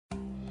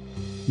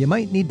You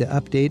might need to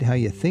update how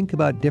you think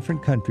about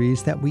different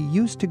countries that we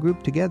used to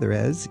group together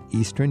as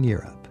Eastern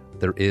Europe.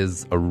 There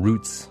is a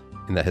roots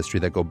in that history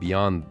that go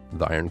beyond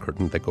the Iron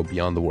Curtain, that go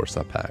beyond the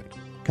Warsaw Pact.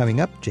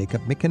 Coming up,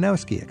 Jacob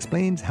Michanowski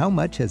explains how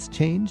much has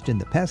changed in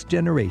the past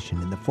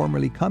generation in the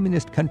formerly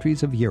communist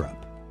countries of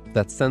Europe.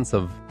 That sense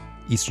of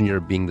Eastern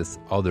Europe being this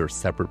other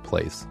separate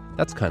place,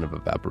 that's kind of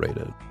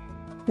evaporated.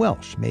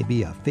 Welsh may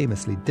be a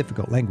famously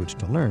difficult language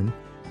to learn,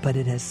 but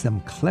it has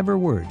some clever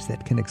words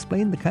that can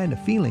explain the kind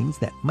of feelings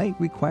that might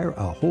require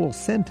a whole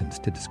sentence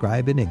to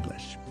describe in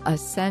English. A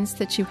sense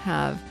that you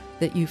have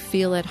that you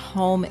feel at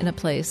home in a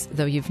place,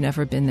 though you've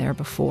never been there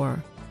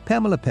before.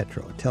 Pamela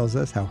Petro tells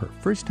us how her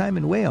first time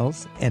in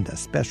Wales, and a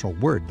special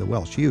word the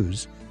Welsh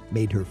use,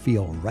 made her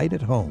feel right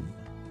at home.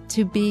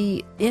 To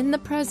be in the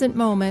present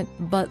moment,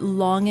 but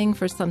longing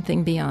for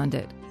something beyond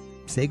it.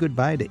 Say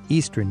goodbye to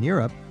Eastern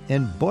Europe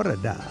and bore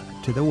da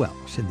to the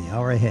Welsh in the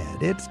hour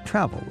ahead. It's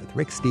Travel with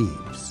Rick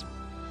Steves.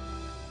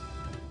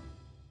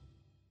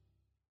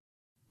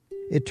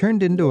 It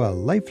turned into a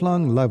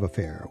lifelong love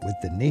affair with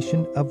the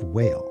nation of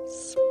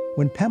Wales.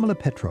 When Pamela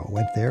Petro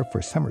went there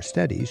for summer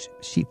studies,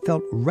 she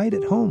felt right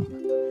at home.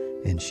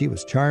 And she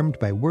was charmed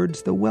by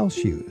words the Welsh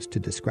use to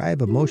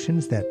describe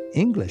emotions that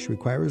English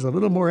requires a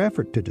little more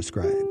effort to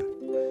describe.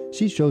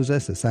 She shows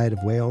us a side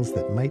of Wales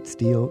that might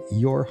steal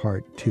your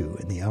heart, too,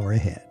 in the hour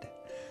ahead.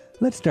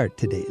 Let's start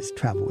today's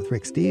Travel with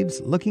Rick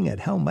Steves looking at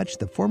how much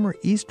the former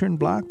Eastern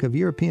Bloc of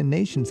European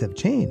nations have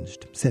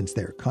changed since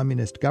their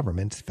communist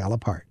governments fell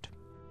apart.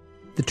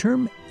 The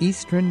term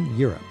Eastern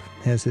Europe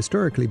has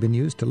historically been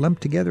used to lump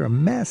together a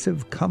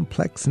massive,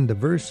 complex, and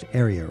diverse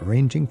area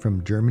ranging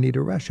from Germany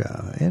to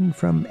Russia and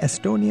from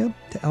Estonia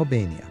to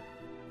Albania.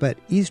 But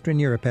Eastern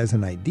Europe as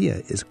an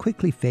idea is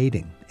quickly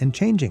fading and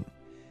changing.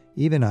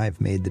 Even I've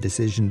made the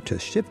decision to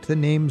shift the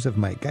names of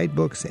my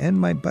guidebooks and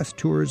my bus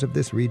tours of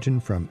this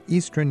region from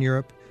Eastern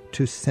Europe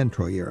to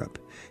Central Europe.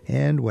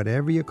 And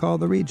whatever you call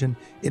the region,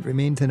 it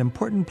remains an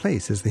important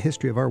place as the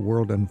history of our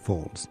world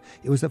unfolds.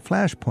 It was a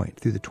flashpoint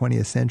through the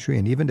 20th century,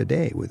 and even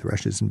today, with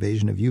Russia's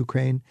invasion of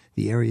Ukraine,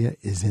 the area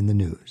is in the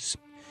news.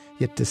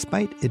 Yet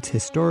despite its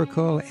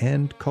historical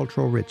and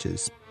cultural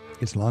riches,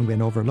 it's long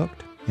been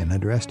overlooked and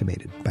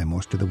underestimated by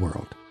most of the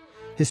world.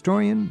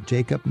 Historian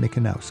Jacob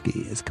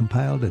Michanowski has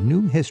compiled a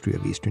new history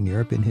of Eastern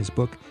Europe in his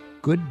book,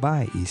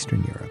 Goodbye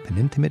Eastern Europe, An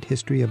Intimate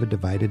History of a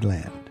Divided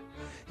Land.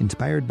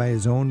 Inspired by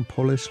his own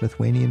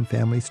Polish-Lithuanian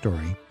family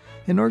story,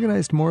 and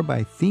organized more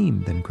by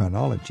theme than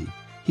chronology,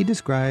 he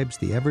describes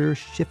the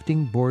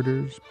ever-shifting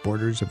borders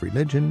of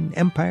religion,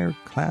 empire,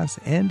 class,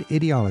 and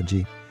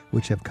ideology,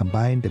 which have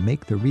combined to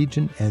make the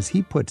region, as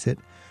he puts it,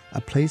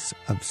 a place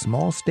of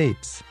small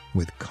states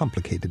with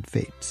complicated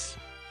fates.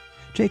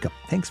 Jacob,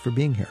 thanks for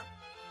being here.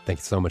 Thank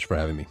you so much for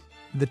having me.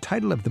 The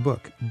title of the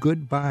book,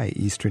 Goodbye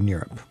Eastern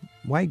Europe.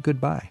 Why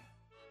goodbye?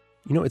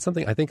 You know, it's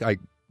something I think I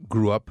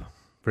grew up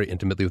very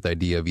intimately with the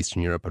idea of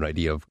Eastern Europe,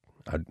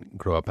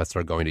 I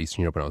started going to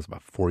Eastern Europe when I was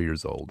about 4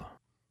 years old.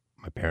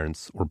 My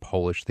parents were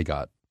Polish. They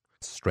got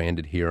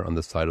stranded here on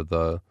the side of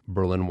the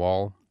Berlin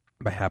Wall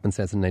by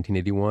happenstance in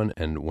 1981.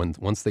 And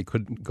once they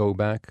could go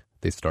back,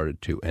 they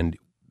started to. And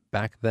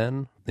back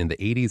then, in the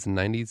 80s and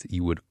 90s,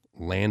 you would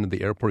land at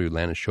the airport, you'd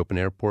land at Chopin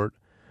Airport,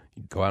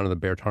 you'd go out on the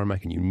bare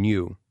tarmac, and you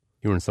knew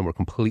you were in somewhere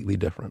completely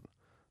different.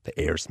 The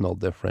air smelled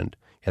different.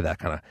 You had that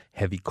kind of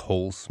heavy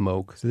coal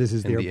smoke. So this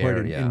is the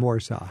airport in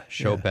Warsaw.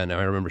 Chopin. Yeah.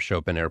 I remember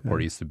Chopin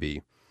Airport used to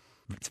be,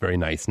 it's very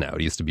nice now.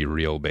 It used to be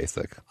real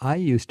basic. I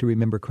used to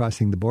remember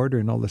crossing the border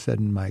and all of a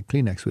sudden my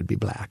Kleenex would be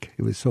black.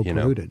 It was so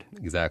polluted.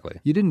 Exactly.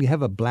 You didn't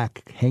have a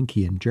black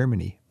hanky in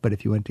Germany, but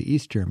if you went to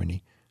East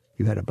Germany,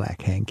 you had a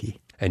black hanky.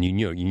 And you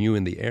knew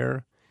in the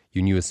air,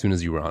 you knew as soon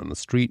as you were on the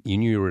street, you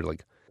knew you were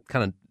like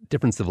kind of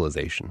different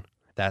civilization.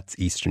 That's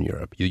Eastern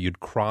Europe.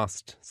 You'd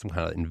crossed some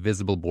kind of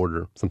invisible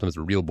border, sometimes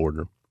a real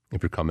border,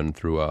 if you're coming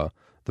through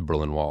the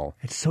Berlin Wall.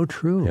 It's so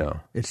true. Yeah.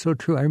 It's so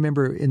true. I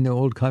remember in the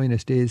old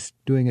communist days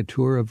doing a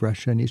tour of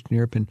Russia and Eastern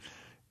Europe, and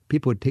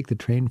people would take the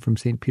train from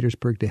St.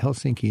 Petersburg to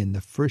Helsinki, and the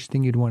first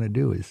thing you'd want to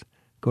do is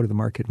go to the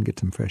market and get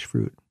some fresh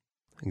fruit.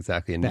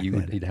 Exactly. And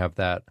you'd have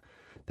that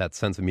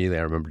sense immediately.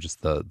 I remember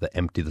just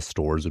the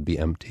stores would be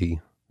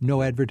empty.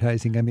 No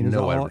advertising. I mean,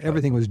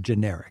 everything was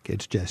generic.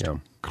 It's just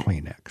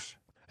Kleenex.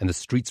 And the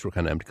streets were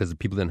kind of empty because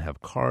people didn't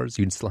have cars.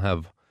 You'd still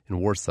have, in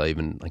Warsaw,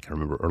 even, like I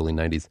remember early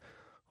 90s,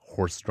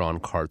 horse-drawn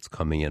carts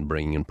coming in,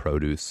 bringing in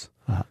produce,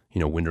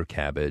 winter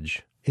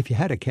cabbage. If you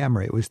had a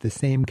camera, it was the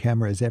same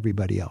camera as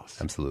everybody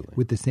else. Absolutely.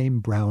 With the same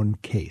brown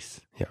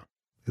case. Yeah.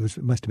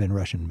 It must have been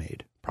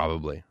Russian-made.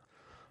 Probably.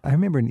 I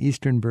remember in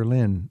Eastern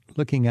Berlin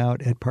looking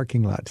out at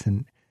parking lots,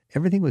 and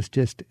everything was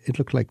it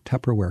looked like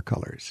Tupperware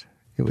colors.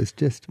 It was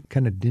just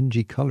kind of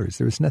dingy colors.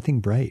 There was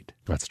nothing bright.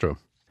 That's true.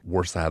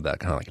 Warsaw had that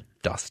kind of like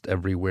dust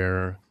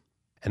everywhere.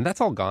 And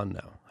that's all gone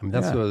now. I mean,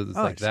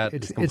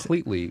 it's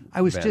completely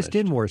I was vanished. just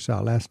in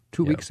Warsaw last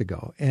 2 weeks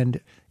ago,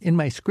 and in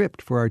my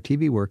script for our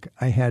TV work,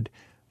 I had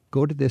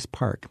go to this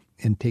park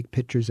and take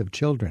pictures of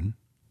children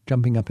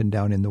jumping up and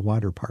down in the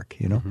water park,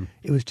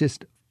 It was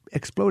just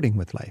exploding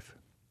with life.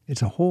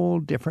 It's a whole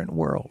different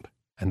world.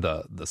 And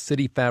the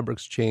city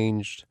fabric's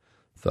changed.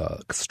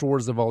 The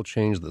stores have all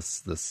changed. The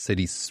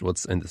city,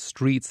 what's in the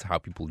streets, how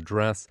people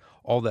dress,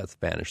 all that's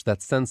vanished.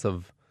 That sense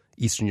of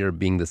Eastern Europe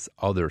being this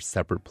other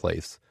separate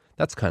place,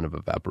 that's kind of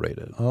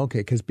evaporated. Okay,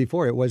 because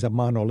before it was a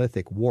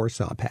monolithic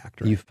Warsaw Pact,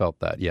 right? You felt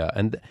that, yeah.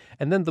 And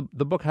then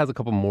the book has a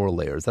couple more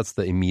layers. That's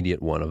the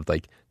immediate one of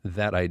like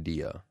that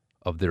idea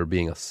of there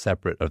being a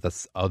separate, of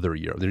this other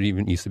Europe. There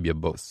even used to be a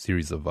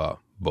series of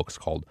books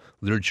called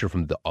Literature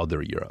from the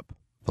Other Europe.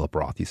 Philip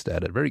Roth used to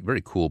edit. Very,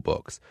 very cool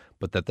books.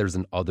 But that there's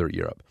an other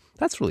Europe.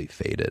 That's really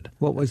faded.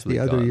 What was the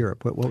other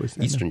Europe? What was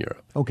that? Eastern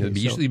Europe. Okay. It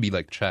usually be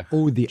like Czech.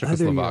 Oh, the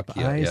other Europe.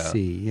 Czechoslovakia. I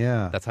see,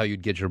 yeah. That's how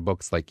you'd get your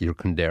books like your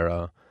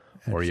Kundera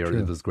or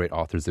those great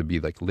authors. It'd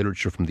be like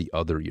literature from the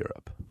other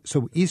Europe.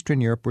 So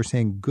Eastern Europe, we're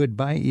saying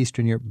goodbye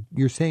Eastern Europe.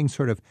 You're saying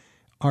sort of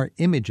our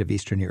image of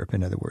Eastern Europe,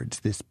 in other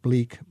words, this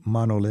bleak,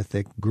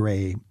 monolithic,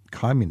 gray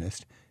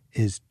communist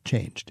is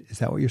changed. Is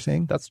that what you're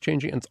saying? That's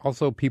changing. And it's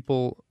also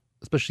people,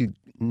 especially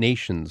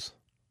nations,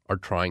 are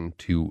trying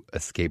to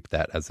escape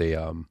that as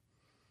a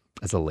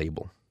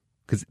label.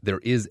 Because there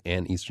is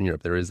an Eastern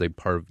Europe. There is a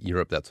part of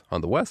Europe that's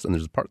on the west, and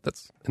there's a part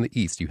that's in the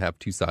east. You have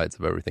two sides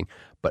of everything.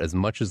 But as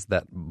much as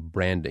that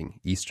branding,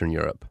 Eastern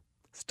Europe,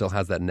 still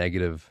has that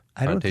negative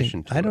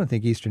connotation to it. I don't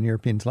think Eastern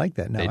Europeans like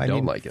that now. They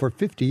don't like it. For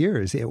 50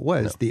 years, it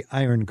was the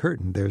Iron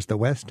Curtain. There's the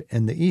West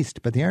and the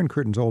East. But the Iron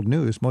Curtain's old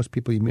news. Most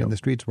people you meet in the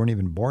streets weren't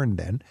even born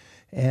then.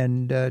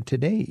 And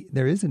today,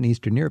 there is an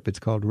Eastern Europe. It's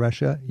called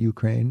Russia,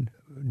 Ukraine,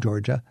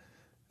 Georgia,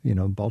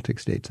 Baltic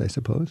states, I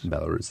suppose.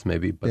 Belarus,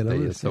 maybe. But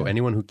Belarus,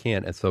 anyone who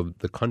can. And so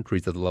the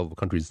countries, at the level of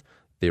countries,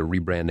 they're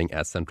rebranding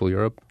as Central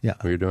Europe. Yeah.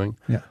 What you're doing.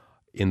 Yeah.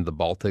 In the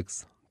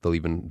Baltics, they'll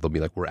be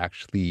like, we're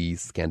actually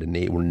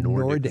Scandinavian, we're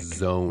Nordic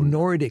zone.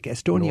 Nordic.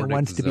 Estonia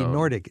wants to be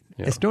Nordic.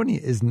 Yeah. Estonia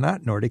is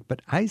not Nordic,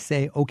 but I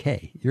say,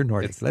 okay, you're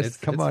Nordic. Let's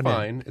come on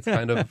fine. in. It's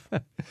kind of...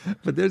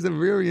 But there's a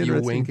very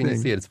interesting you wink and thing.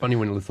 you see it. It's funny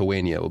when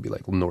Lithuania will be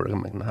like Nordic.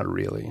 I'm like, not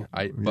really.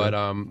 But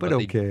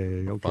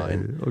okay.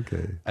 Fine.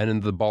 Okay. And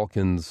in the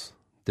Balkans,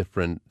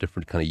 different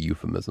kind of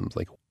euphemisms,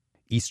 like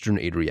Eastern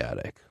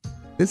Adriatic.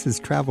 This is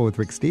Travel with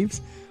Rick Steves.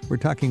 We're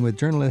talking with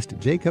journalist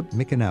Jacob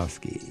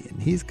Mikanowski,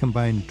 and he's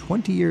combined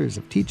 20 years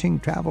of teaching,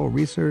 travel,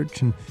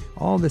 research, and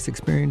all this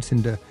experience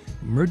into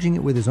merging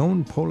it with his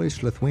own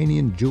Polish,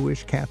 Lithuanian,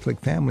 Jewish,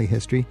 Catholic family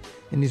history,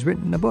 and he's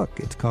written a book.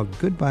 It's called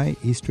Goodbye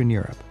Eastern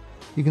Europe.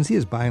 You can see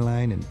his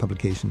byline in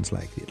publications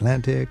like The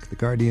Atlantic, The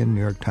Guardian,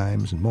 New York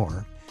Times, and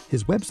more.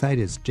 His website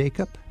is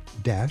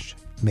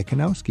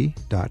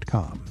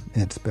jacob-mikanowski.com,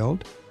 and it's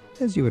spelled,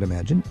 as you would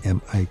imagine,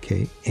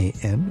 Mikanowski.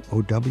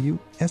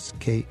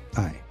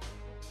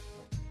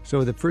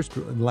 So the first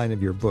line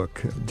of your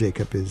book,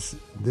 Jacob, is,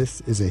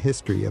 this is a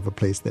history of a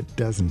place that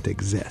doesn't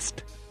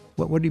exist.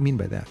 What do you mean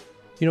by that?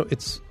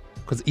 It's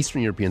because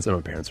Eastern Europeans, and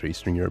my parents are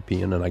Eastern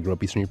European, and I grew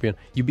up Eastern European.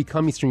 You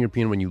become Eastern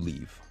European when you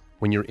leave.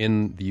 When you're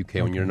in the UK,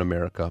 when you're in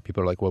America,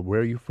 people are like, well,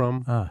 where are you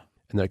from? And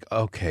they're like,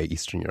 okay,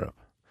 Eastern Europe.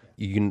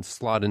 You can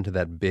slot into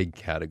that big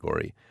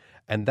category.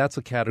 And that's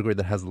a category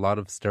that has a lot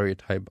of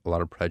stereotype, a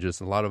lot of prejudice,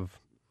 a lot of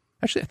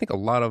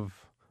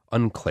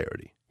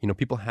unclarity.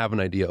 People have an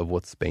idea of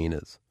what Spain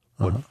is,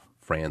 what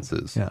France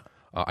is. Yeah.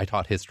 I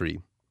taught history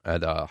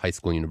at high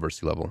school and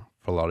university level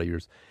for a lot of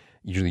years,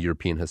 usually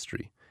European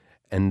history.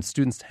 And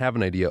students have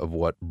an idea of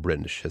what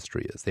British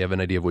history is. They have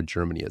an idea of what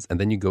Germany is. And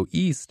then you go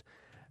east,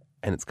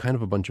 and it's kind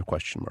of a bunch of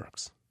question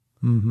marks.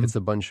 Mm-hmm. It's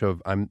a bunch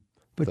of...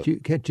 But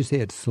can't you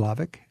say it's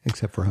Slavic,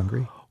 except for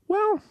Hungary?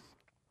 Well,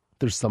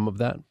 there's some of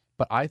that.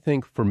 But I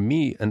think for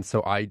me, and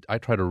so I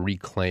try to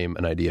reclaim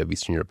an idea of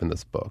Eastern Europe in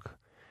this book.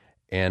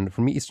 And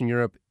for me, Eastern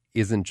Europe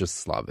isn't just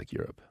Slavic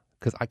Europe,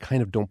 because I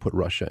kind of don't put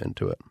Russia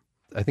into it.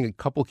 I think a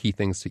couple key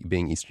things to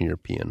being Eastern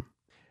European.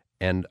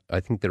 And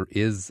I think there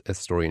is a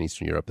story in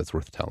Eastern Europe that's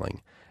worth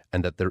telling,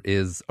 and that there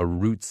is a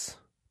roots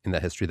in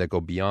that history that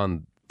go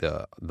beyond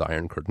the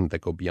Iron Curtain,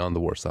 that go beyond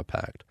the Warsaw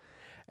Pact,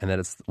 and that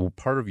it's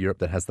part of Europe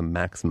that has the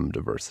maximum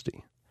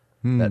diversity,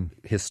 that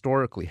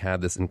historically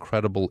had this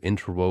incredible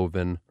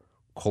interwoven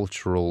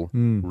cultural,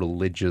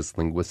 religious,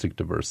 linguistic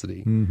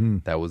diversity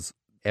that was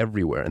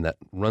everywhere, and that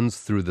runs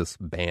through this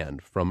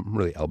band from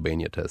really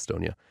Albania to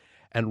Estonia.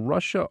 And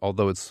Russia,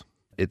 although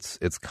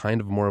it's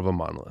kind of more of a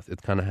monolith,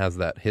 it kind of has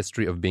that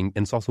history of being,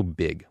 and it's also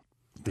big.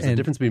 There's a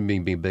difference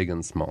between being big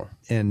and small.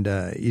 And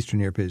Eastern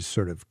Europe is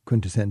sort of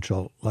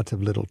quintessential, lots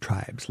of little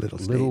tribes, little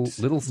states.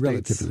 Little states.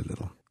 Relatively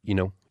little.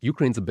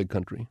 Ukraine's a big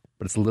country,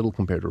 but it's little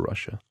compared to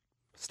Russia.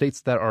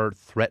 States that are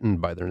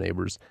threatened by their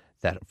neighbors,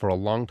 that for a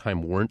long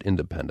time weren't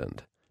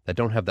independent, that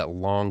don't have that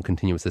long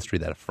continuous history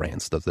that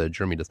France does, that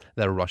Germany does,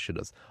 that Russia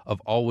does, of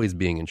always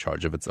being in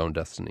charge of its own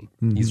destiny.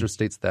 Mm-hmm. These are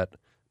states that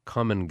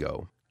come and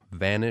go,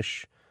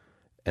 vanish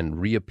and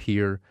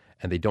reappear,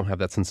 and they don't have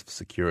that sense of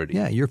security.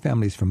 Yeah, your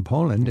family's from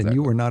Poland, Exactly. and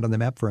you were not on the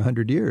map for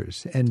 100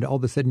 years. And all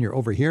of a sudden you're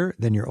over here,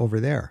 then you're over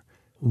there.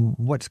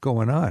 What's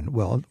going on?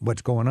 Well,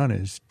 what's going on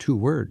is two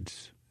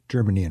words,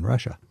 Germany and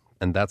Russia.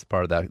 And that's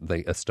part of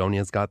that.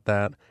 Estonia's got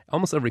that.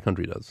 Almost every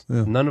country does.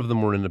 Yeah. None of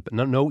them were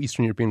independent. No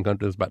Eastern European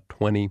country. There's about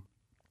 20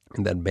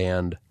 in that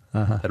band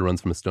that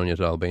runs from Estonia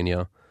to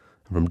Albania.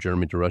 From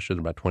Germany to Russia, there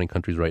are about 20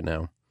 countries right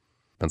now.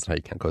 Depends on how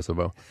you count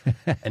Kosovo.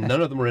 And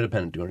none of them were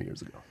independent 200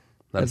 years ago.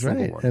 That's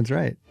right. That's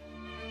right.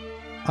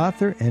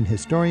 Author and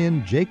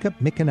historian Jacob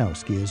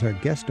Michanowski is our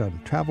guest on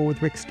Travel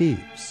with Rick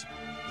Steves.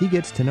 He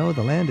gets to know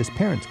the land his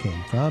parents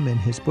came from in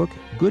his book,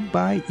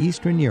 Goodbye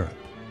Eastern Europe,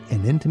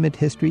 An Intimate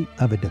History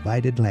of a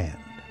Divided Land.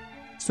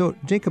 So,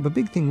 Jacob, a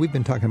big thing we've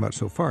been talking about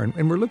so far,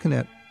 and we're looking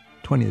at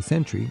 20th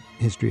century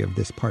history of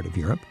this part of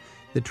Europe,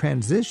 the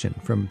transition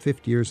from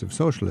 50 years of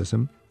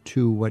socialism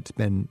to what's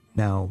been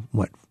now,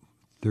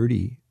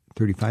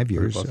 35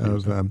 years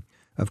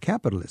of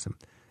capitalism.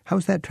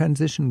 How's that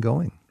transition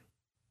going?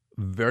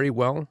 Very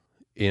well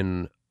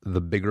in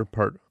the bigger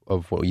part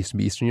of what used to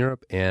be Eastern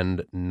Europe,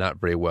 and not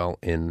very well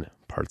in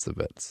parts of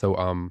it. So,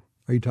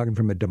 are you talking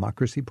from a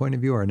democracy point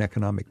of view or an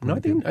economic point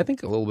of view? I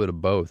think a little bit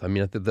of both. I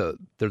mean,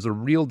 there's a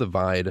real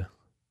divide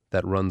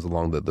that runs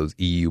along those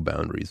EU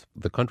boundaries.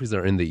 The countries that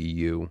are in the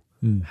EU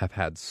have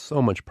had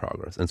so much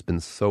progress, and it's been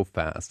so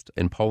fast.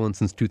 In Poland,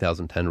 since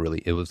 2010,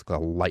 really, it was a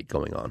light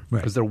going on.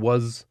 Because there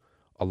was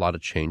a lot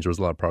of change, there was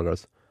a lot of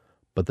progress.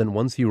 But then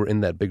once you were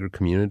in that bigger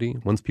community,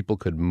 once people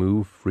could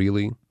move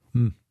freely,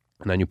 and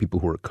I knew people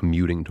who were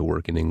commuting to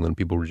work in England,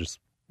 people were just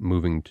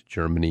moving to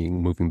Germany,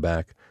 moving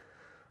back.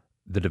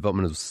 The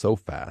development was so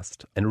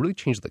fast, and it really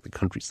changed the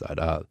countryside.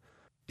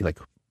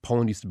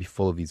 Poland used to be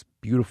full of these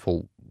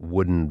beautiful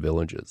wooden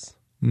villages,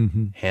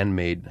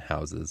 handmade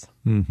houses,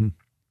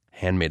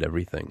 handmade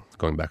everything,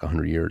 going back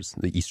 100 years.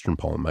 The Eastern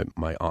Poland,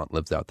 my aunt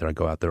lives out there. I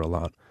go out there a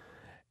lot.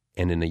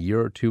 And in a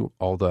year or two,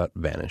 all that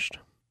vanished.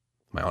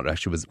 My aunt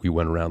actually we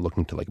went around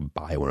looking to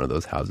buy one of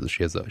those houses.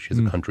 She has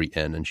a country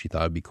inn, and she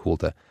thought it'd be cool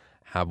to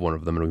have one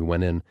of them. And we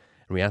went in and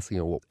we asked,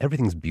 well,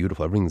 everything's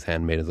beautiful, everything's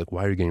handmade. It's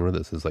why are you getting rid of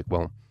this? It's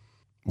well,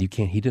 you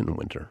can't heat it in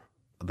winter.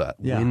 That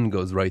wind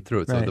goes right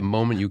through it. So the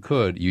moment you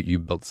could, you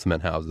built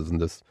cement houses,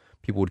 and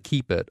people would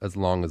keep it as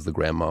long as the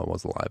grandma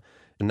was alive.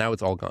 And now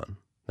it's all gone.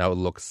 Now it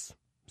looks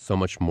so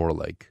much more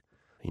like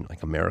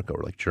America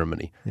or like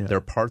Germany. Yeah. There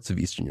are parts of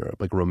Eastern Europe,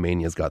 like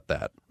Romania's got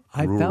that.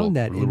 I found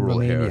that in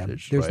Romania.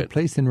 Heritage, There's a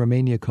place in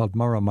Romania called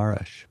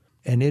Maramureș,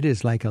 and it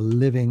is like a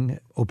living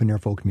open-air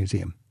folk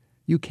museum.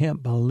 You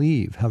can't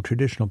believe how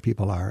traditional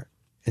people are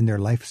in their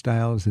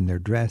lifestyles, in their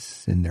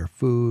dress, in their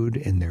food,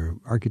 in their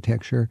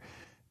architecture,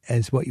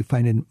 as what you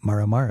find in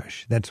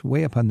Maramureș. That's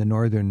way up on the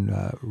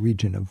northern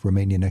region of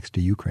Romania next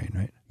to Ukraine,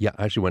 right? Yeah,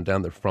 I actually went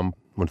down there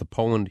went to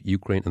Poland,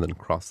 Ukraine, and then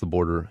across the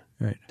border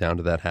down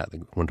to that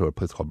went to a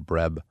place called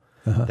Breb.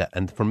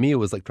 And for me, it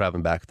was like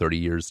traveling back 30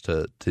 years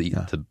to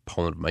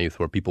Poland, my youth,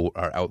 where people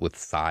are out with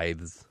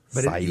scythes.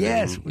 But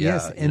yes,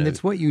 and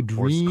it's what you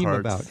dream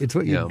about. It's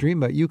what you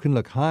dream about. You can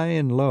look high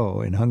and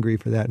low in Hungary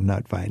for that and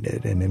not find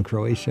it, and in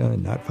Croatia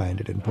and not find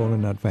it, in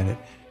Poland not find it.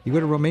 You go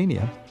to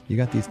Romania, you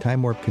got these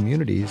time warp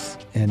communities,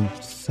 and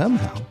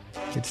somehow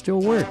it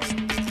still works.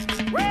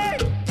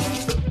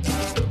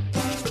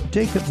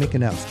 Jacob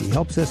Michanowski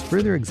helps us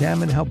further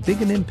examine how big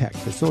an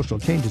impact the social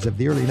changes of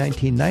the early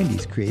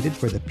 1990s created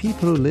for the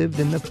people who lived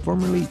in the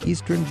formerly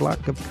Eastern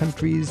Bloc of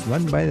countries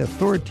run by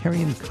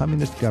authoritarian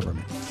communist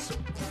governments.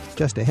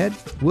 Just ahead,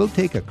 we'll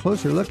take a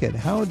closer look at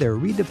how they're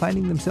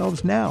redefining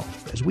themselves now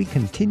as we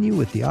continue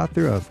with the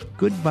author of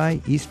Goodbye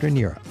Eastern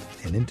Europe,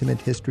 An Intimate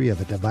History of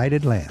a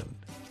Divided Land.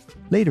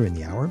 Later in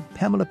the hour,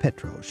 Pamela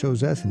Petro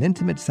shows us an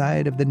intimate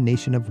side of the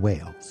nation of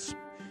Wales.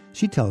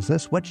 She tells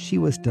us what she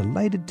was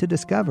delighted to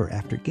discover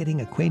after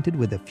getting acquainted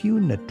with a few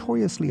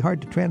notoriously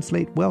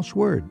hard-to-translate Welsh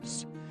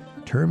words,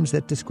 terms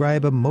that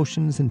describe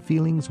emotions and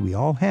feelings we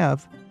all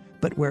have,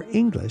 but where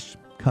English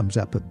comes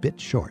up a bit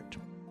short.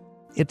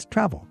 It's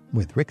Travel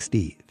with Rick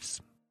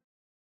Steves.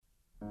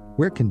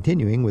 We're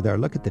continuing with our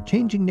look at the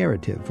changing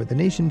narrative for the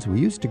nations we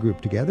used to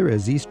group together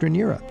as Eastern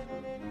Europe.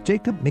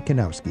 Jacob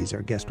Michanowski is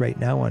our guest right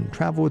now on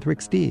Travel with Rick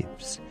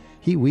Steves.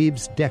 He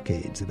weaves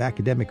decades of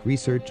academic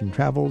research and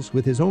travels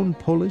with his own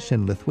Polish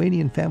and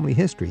Lithuanian family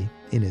history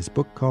in his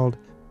book called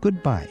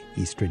Goodbye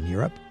Eastern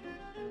Europe.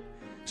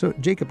 So,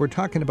 Jacob, we're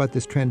talking about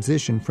this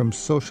transition from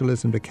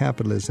socialism to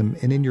capitalism,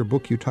 and in your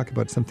book you talk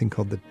about something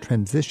called the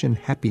transition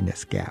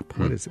happiness gap.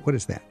 What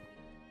is that?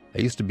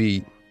 It used to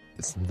be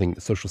something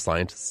social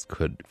scientists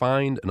could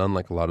find, and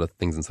unlike a lot of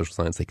things in social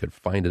science, they could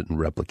find it and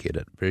replicate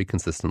it very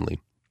consistently.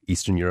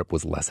 Eastern Europe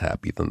was less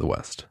happy than the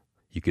West.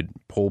 You could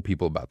poll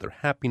people about their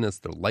happiness,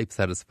 their life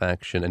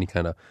satisfaction, any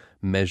kind of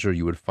measure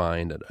you would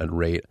find at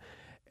rate.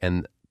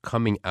 And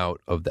coming out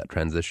of that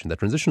transition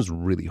is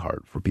really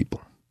hard for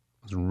people.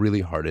 It's really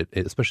hard,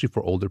 especially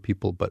for older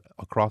people, but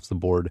across the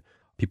board,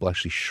 people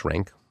actually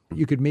shrank.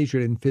 You could measure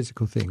it in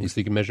physical things. So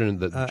you can measure in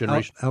the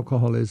generation.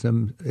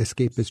 Alcoholism,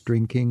 escapist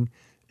drinking,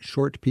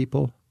 short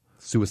people.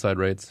 Suicide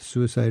rates.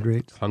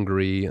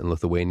 Hungary and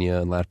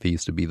Lithuania and Latvia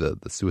used to be the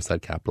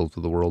suicide capitals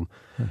of the world.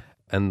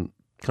 And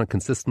kind of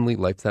consistently,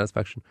 life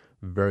satisfaction,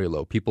 very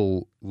low.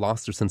 People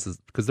lost their senses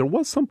because there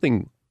was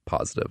something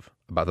positive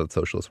about the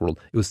socialist world.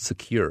 It was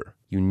secure.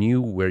 You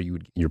knew where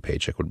your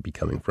paycheck would be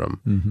coming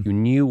from. Mm-hmm. You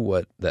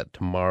knew that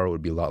tomorrow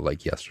would be a lot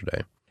like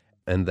yesterday.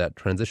 And that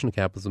transition to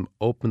capitalism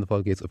opened the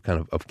floodgates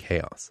of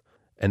chaos.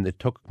 And it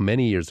took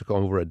many years,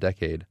 over a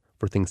decade,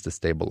 for things to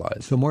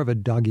stabilize. So more of a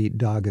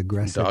dog-eat-dog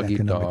aggressive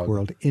economic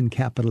world in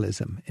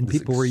capitalism. And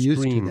people were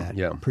used to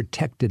that,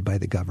 protected by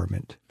the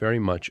government. Very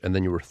much. And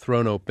then you were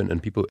thrown open,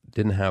 and people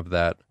didn't have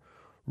that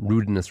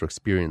rootedness or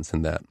experience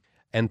in that.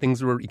 And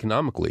things were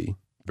economically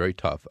very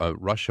tough.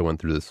 Russia went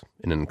through this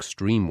in an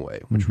extreme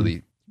way, which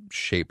really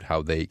shaped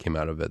how they came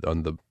out of it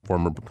on the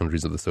former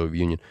countries of the Soviet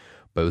Union.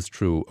 But it was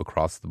true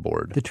across the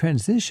board. The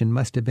transition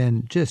must have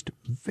been just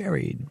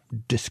very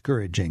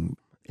discouraging.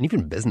 And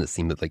even business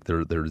seemed like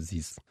there's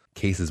these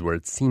cases where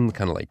it seemed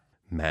kind of like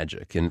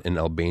magic. In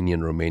Albania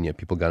and Romania,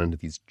 people got into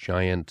these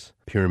giant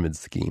pyramid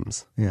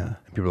schemes. Yeah.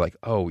 And people were like,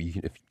 oh, if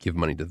you give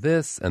money to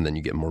this, and then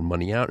you get more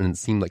money out. And it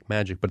seemed like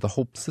magic. But the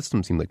whole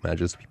system seemed like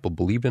magic. So people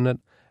believed in it,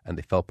 and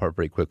they fell apart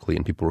very quickly.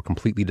 And people were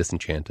completely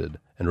disenchanted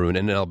and ruined.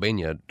 And in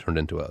Albania, it turned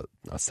into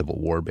a civil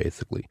war,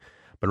 basically.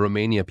 But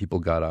Romania, people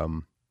got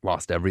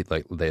lost everything.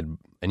 Like they had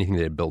anything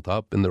they had built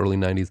up in the early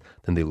 90s,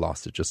 then they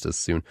lost it just as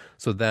soon.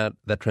 So that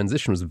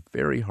transition was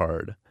very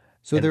hard.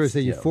 So there was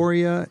a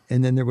euphoria,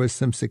 and then there was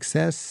some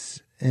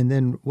success. And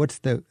then what's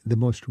the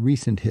most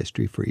recent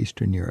history for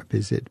Eastern Europe?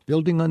 Is it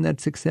building on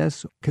that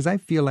success? Because I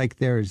feel like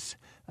there's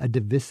a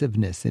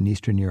divisiveness in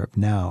Eastern Europe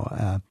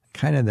now,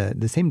 kind of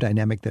the same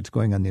dynamic that's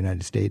going on in the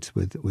United States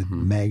with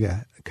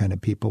MAGA kind of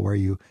people, where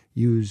you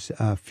use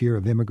fear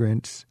of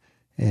immigrants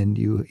and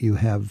you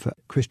have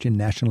Christian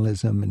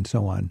nationalism and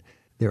so on.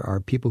 There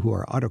are people who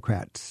are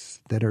autocrats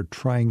that are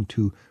trying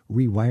to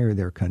rewire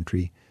their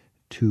country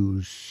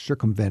to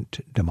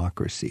circumvent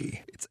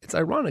democracy. It's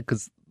ironic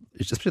because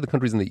especially the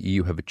countries in the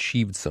EU have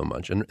achieved so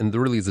much. And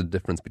there really is a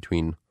difference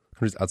between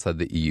countries outside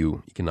the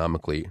EU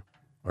economically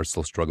are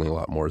still struggling a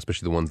lot more,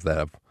 especially the ones that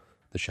have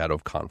the shadow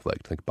of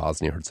conflict, like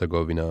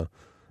Bosnia-Herzegovina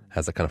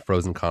has a kind of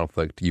frozen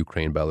conflict,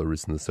 Ukraine,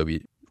 Belarus, and the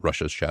Soviet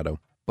Russia's shadow.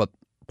 But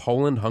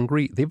Poland,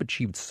 Hungary, they've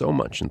achieved so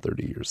much in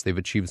 30 years. They've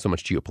achieved so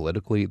much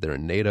geopolitically. They're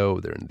in NATO.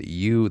 They're in the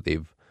EU.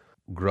 They've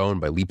grown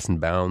by leaps and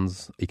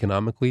bounds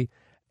economically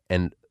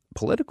and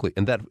politically.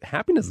 And that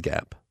happiness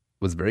gap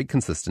was very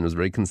consistent. It was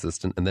very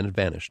consistent. And then it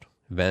vanished.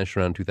 It vanished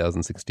around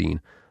 2016.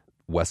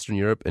 Western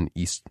Europe and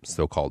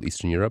so-called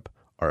Eastern Europe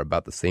are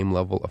about the same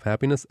level of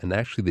happiness. And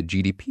actually the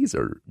GDPs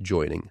are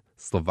joining.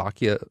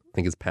 Slovakia, I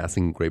think, is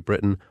passing Great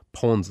Britain.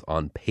 Poland's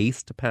on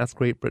pace to pass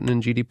Great Britain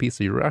in GDP.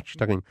 So you're actually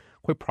talking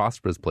quite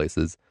prosperous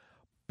places.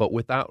 But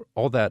without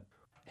all that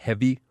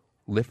heavy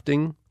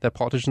lifting that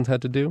politicians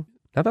had to do,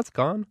 now that's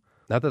gone.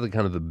 Now that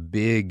the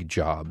big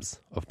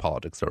jobs of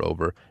politics are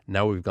over,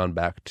 now we've gone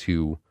back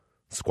to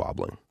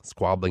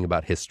squabbling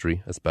about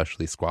history,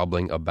 especially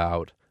squabbling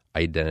about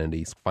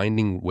identities,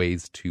 finding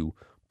ways to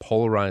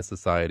polarize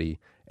society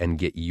and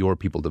get your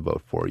people to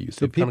vote for you.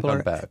 So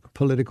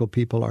political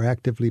people are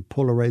actively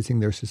polarizing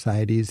their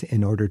societies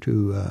in order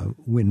to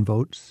win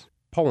votes.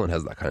 Poland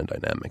has that kind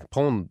of dynamic.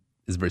 Poland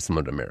is very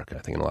similar to America,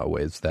 I think, in a lot of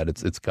ways, that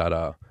it's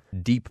got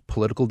deep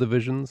political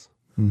divisions,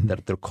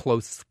 that they're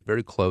close,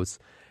 very close,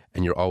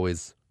 and you're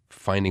always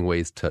finding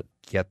ways to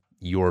get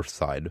your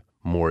side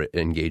more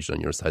engaged on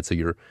your side. So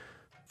you're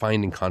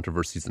finding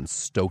controversies and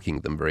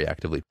stoking them very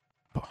actively.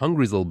 But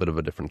Hungary's a little bit of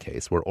a different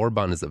case, where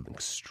Orban is an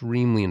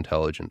extremely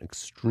intelligent,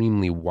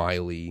 extremely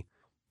wily,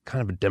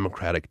 kind of a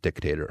democratic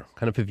dictator.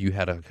 Kind of if you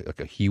had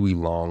a Huey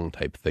Long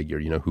type figure,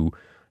 who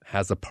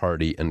has a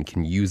party and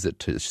can use it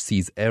to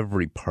seize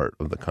every part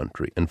of the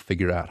country and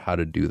figure out how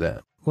to do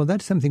that. Well,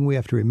 that's something we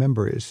have to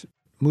remember is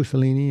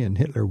Mussolini and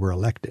Hitler were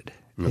elected.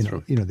 That's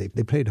true.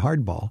 They played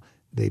hardball.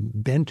 They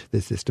bent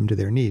the system to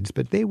their needs,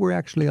 but they were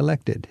actually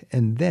elected.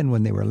 And then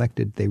when they were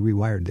elected, they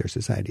rewired their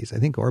societies. I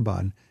think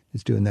Orban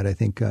is doing that. I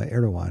think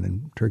Erdogan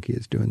in Turkey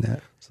is doing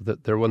that. So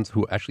they're ones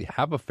who actually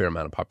have a fair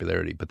amount of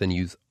popularity, but then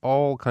use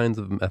all kinds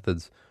of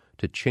methods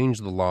to change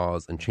the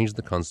laws and change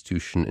the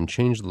constitution and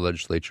change the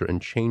legislature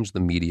and change the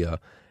media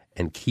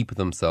and keep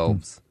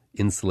themselves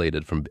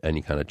insulated from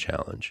any kind of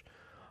challenge.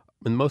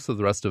 And most of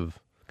the rest of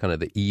kind of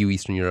the EU,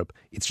 Eastern Europe,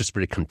 it's just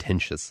very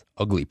contentious,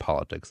 ugly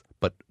politics,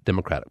 but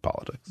democratic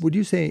politics. Would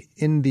you say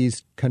in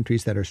these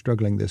countries that are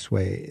struggling this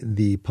way,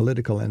 the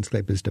political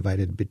landscape is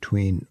divided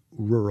between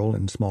rural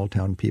and small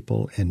town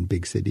people and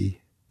big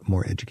city,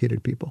 more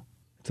educated people?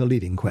 It's a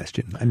leading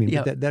question. I mean,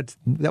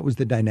 that was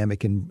the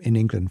dynamic in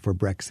England for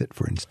Brexit,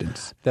 for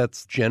instance.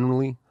 That's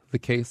generally the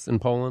case in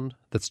Poland.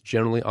 That's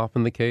generally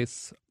often the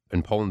case.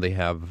 In Poland, they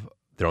have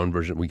their own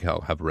version. We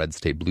have red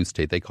state, blue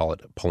state. They call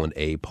it Poland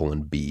A,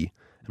 Poland B.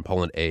 And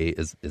Poland A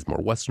is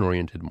more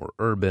Western-oriented, more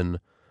urban,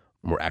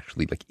 more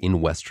actually like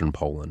in Western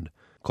Poland,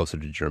 closer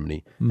to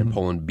Germany. And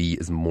Poland B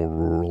is more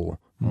rural,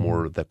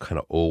 more that kind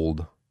of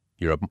old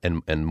Europe,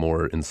 and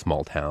more in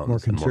small towns. More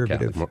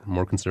conservative. And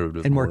more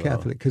conservative. And more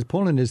Catholic, because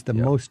Poland is the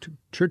most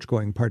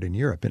church-going part in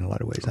Europe in a lot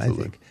of ways,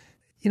 Absolutely.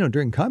 I think.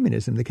 During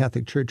communism, the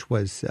Catholic Church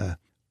was,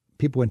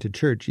 people went to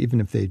church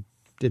even if they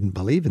didn't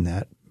believe in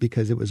that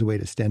because it was a way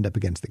to stand up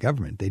against the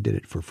government. They did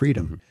it for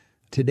freedom.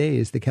 Today,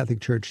 is the Catholic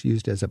Church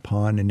used as a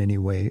pawn in any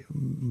way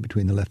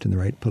between the left and the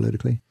right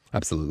politically?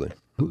 Absolutely.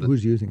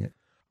 Who's using it?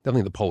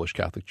 Definitely the Polish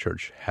Catholic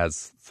Church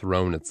has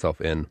thrown itself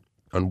in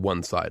on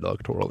one side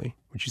electorally,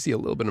 which you see a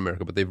little bit in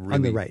America, but they've really...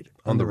 On the right.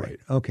 On the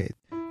right. Okay.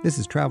 This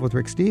is Travel with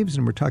Rick Steves,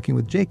 and we're talking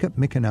with Jacob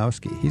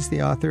Mikanowski. He's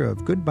the author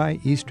of Goodbye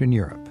Eastern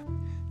Europe.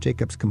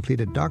 Jacob's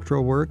completed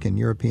doctoral work in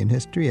European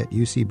history at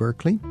UC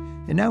Berkeley,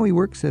 and now he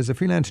works as a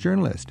freelance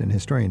journalist and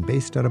historian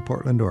based out of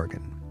Portland,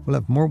 Oregon. We'll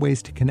have more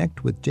ways to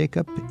connect with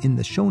Jacob in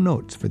the show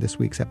notes for this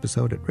week's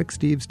episode at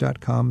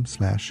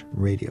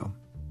ricksteves.com/radio.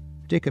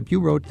 Jacob, you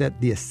wrote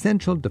that the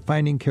essential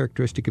defining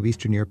characteristic of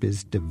Eastern Europe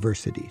is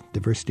diversity.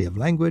 Diversity of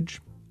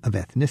language, of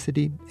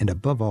ethnicity, and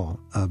above all,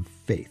 of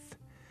faith.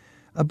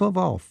 Above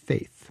all,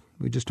 faith.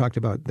 We just talked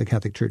about the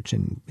Catholic Church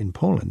in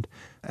Poland.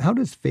 How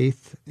does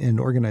faith and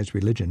organized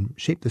religion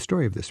shape the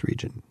story of this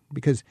region?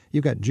 Because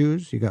you've got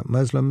Jews, you've got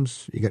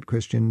Muslims, you got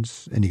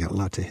Christians, and you got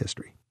lots of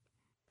history.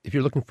 If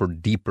you're looking for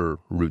deeper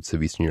roots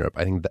of Eastern Europe,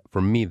 I think that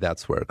for me,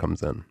 that's where it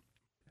comes in.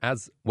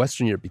 As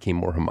Western Europe became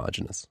more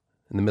homogenous,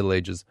 in the Middle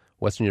Ages,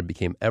 Western Europe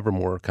became ever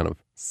more kind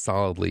of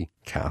solidly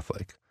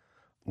Catholic.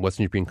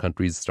 Western European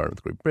countries, starting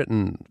with Great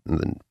Britain, and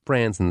then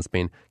France and then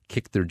Spain,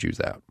 kicked their Jews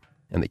out.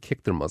 And they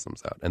kicked their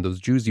Muslims out. And those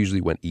Jews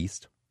usually went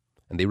east.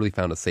 And they really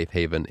found a safe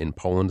haven in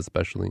Poland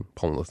especially,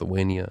 Poland,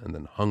 Lithuania, and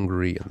then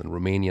Hungary, and then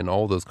Romania, and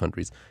all those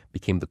countries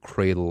became the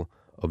cradle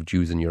of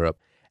Jews in Europe.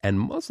 And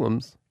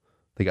Muslims,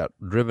 they got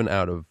driven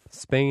out of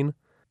Spain,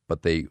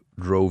 but they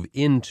drove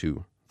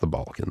into the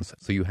Balkans.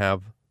 So you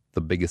have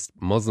the biggest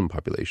Muslim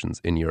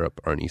populations in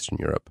Europe are in Eastern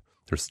Europe.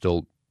 There's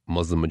still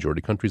Muslim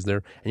majority countries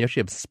there. And you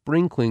actually have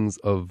sprinklings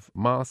of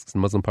mosques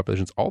and Muslim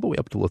populations all the way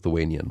up to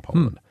Lithuania and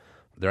Poland.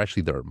 There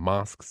are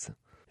mosques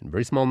in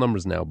very small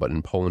numbers now, but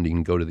in Poland, you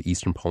can go to the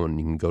eastern Poland,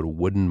 you can go to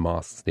wooden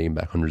mosques dating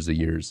back hundreds of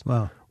years.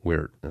 Wow.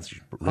 Where that's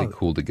really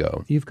cool to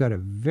go. You've got a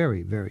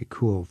very, very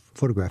cool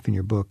photograph in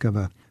your book of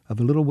a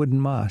little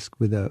wooden mosque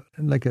with a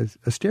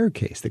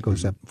staircase that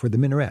goes up for the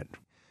minaret.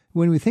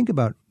 When we think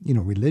about,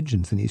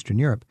 religions in Eastern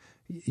Europe,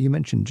 you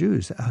mentioned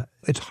Jews.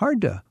 It's hard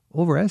to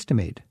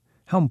overestimate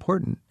how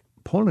important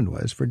Poland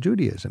was for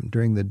Judaism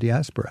during the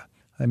diaspora.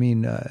 I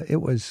mean,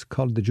 it was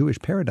called the Jewish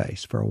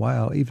paradise for a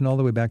while, even all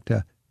the way back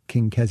to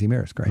King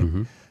Kazimierz, right?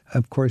 Mm-hmm.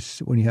 Of course,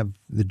 when you have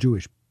the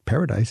Jewish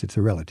paradise, it's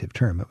a relative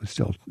term. It was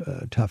still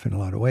tough in a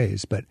lot of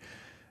ways, but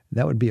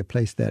that would be a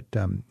place that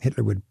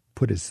Hitler would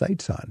put his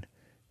sights on.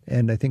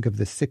 And I think of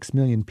the 6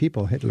 million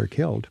people Hitler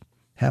killed,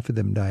 half of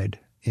them died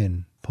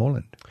in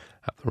Poland.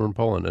 Half of them were in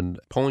Poland. And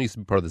Poland used to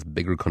be part of this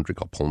bigger country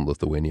called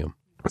Poland-Lithuania.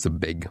 It's a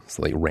big,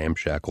 slightly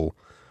ramshackle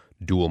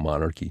dual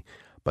monarchy.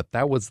 But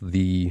that was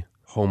the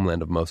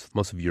homeland of most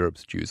of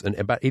Europe's Jews. And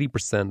about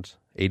 80%,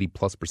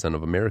 80+%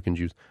 of American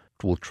Jews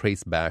will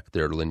trace back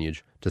their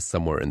lineage to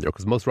somewhere in there,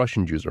 because most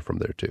Russian Jews are from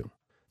there too.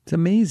 It's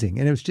amazing.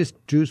 And it was just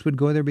Jews would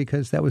go there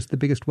because that was the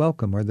biggest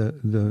welcome, or the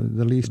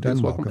least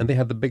unwelcome. And they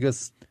had the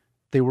biggest,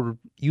 they were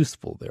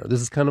useful there.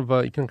 This is kind of,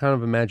 you can kind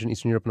of imagine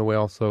Eastern Europe in a way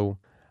also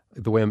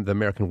the way the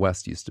American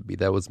West used to be.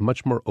 That was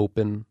much more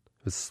open.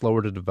 It was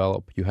slower to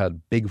develop. You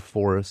had big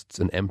forests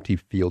and empty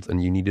fields,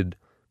 and you needed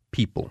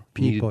people.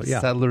 You needed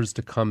settlers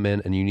to come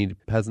in, and you needed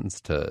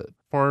peasants to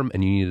farm,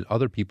 and you needed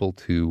other people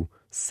to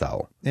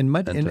sell. In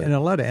a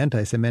lot of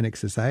anti-Semitic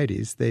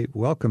societies, they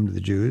welcomed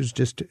the Jews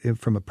just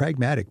from a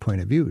pragmatic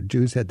point of view.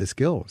 Jews had the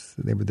skills.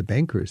 They were the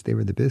bankers. They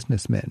were the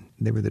businessmen.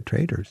 They were the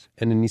traders.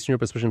 And in Eastern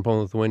Europe, especially in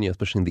Poland, Lithuania,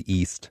 especially in the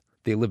East,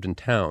 they lived in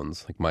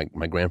towns. Like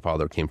my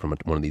grandfather came from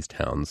one of these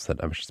towns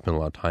that I've actually spent a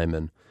lot of time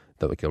in,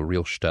 like a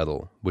real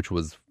shtetl, which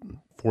was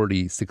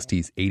 40,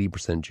 60s,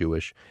 80%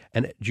 Jewish.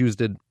 And Jews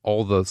did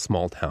all the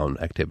small town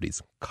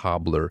activities,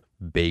 cobbler,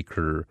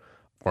 baker,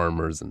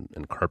 farmers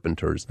and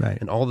carpenters, right,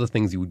 and all the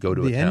things you would go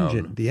to a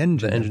town. The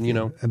engine,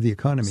 of the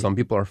economy. Some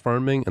people are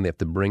farming, and they have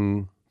to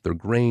bring their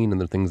grain and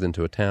their things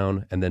into a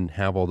town and then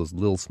have all those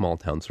little small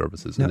town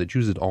services. And the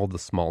Jews did all the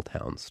small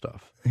town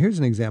stuff. Here's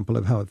an example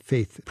of how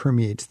faith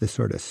permeates the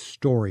sort of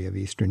story of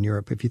Eastern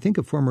Europe. If you think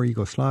of former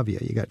Yugoslavia,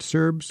 you got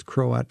Serbs,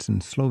 Croats,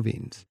 and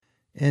Slovenes.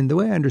 And the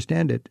way I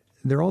understand it,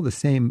 they're all the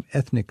same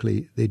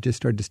ethnically. They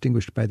just are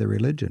distinguished by their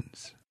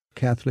religions,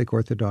 Catholic,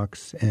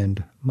 Orthodox,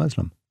 and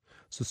Muslim.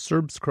 So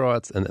Serbs,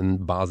 Croats,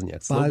 and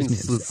Bosniaks.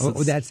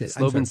 That's it.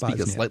 Slovens speak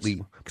a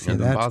slightly... the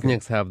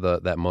Bosniaks have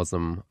that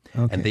Muslim...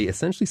 Okay. And they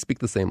essentially speak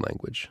the same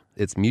language.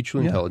 It's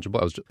mutually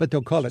intelligible. But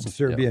they'll call it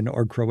Serbian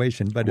or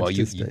Croatian, but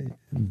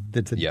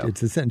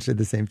it's essentially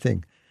the same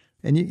thing.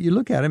 And you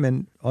look at them,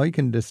 and all you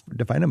can just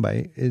define them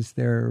by is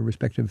their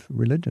respective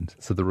religions.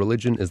 So the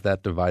religion is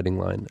that dividing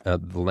line.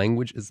 The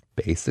language is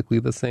basically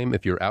the same.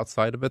 If you're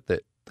outside of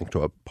it,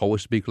 to a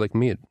Polish speaker like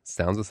me, it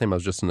sounds the same. I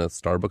was just in a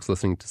Starbucks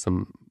listening to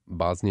some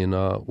Bosnian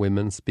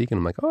women speak, and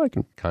I'm like, I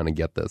can kind of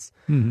get this.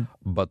 Mm-hmm.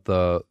 But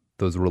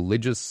those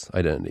religious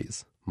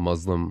identities,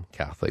 Muslim,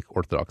 Catholic,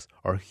 Orthodox,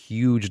 are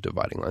huge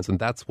dividing lines. And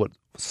that's what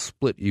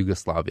split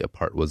Yugoslavia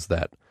apart, was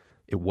that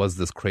it was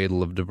this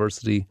cradle of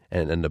diversity,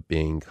 and it ended up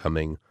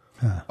becoming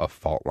a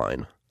fault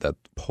line that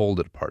pulled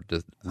it apart,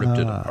 just ripped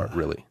it apart,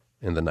 really,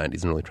 in the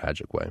 90s in a really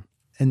tragic way.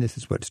 And this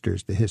is what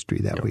stirs the history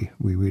that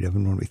we read of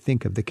when we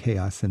think of the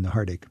chaos and the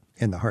heartache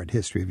and the hard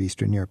history of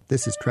Eastern Europe.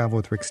 This is Travel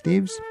with Rick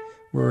Steves.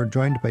 We're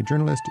joined by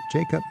journalist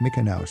Jacob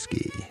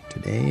Mikanowski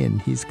today,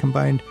 and he's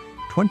combined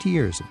 20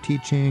 years of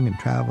teaching and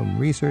travel and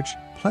research,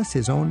 plus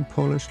his own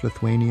Polish,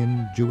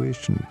 Lithuanian,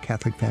 Jewish, and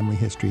Catholic family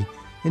history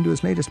into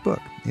his latest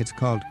book. It's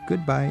called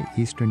Goodbye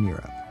Eastern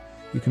Europe.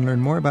 You can learn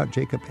more about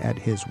Jacob at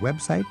his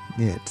website.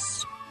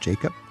 It's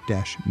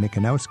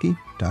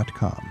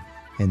jacob-mikanowski.com.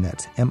 And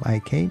that's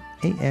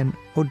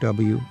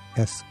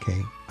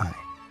MIKANOWSKI.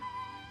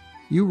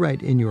 You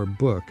write in your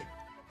book,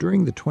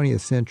 during the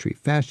 20th century,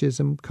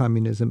 fascism,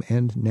 communism,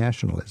 and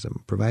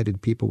nationalism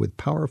provided people with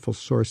powerful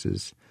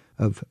sources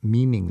of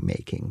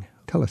meaning-making.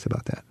 Tell us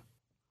about that.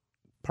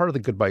 Part of the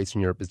Goodbye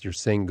Eastern Europe is you're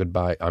saying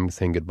goodbye. I'm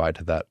saying goodbye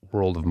to that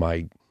world of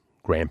my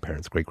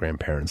grandparents,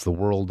 great-grandparents, the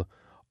world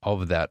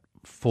of that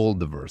full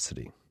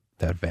diversity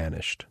that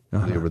vanished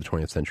over the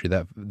 20th century.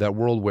 That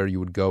world where you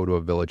would go to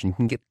a village, and you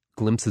can get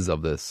glimpses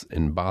of this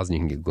in Bosnia,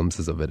 you can get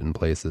glimpses of it in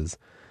places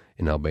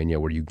in Albania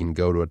where you can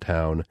go to a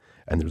town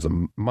and there's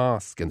a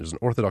mosque and there's an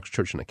Orthodox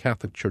church and a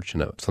Catholic church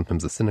and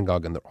sometimes a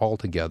synagogue, and they're all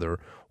together,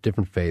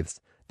 different faiths.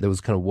 That was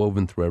kind of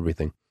woven through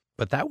everything.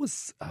 But that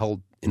was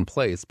held in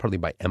place partly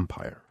by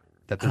empire,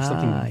 that there's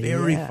something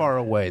very far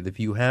away. If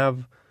you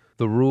have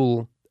the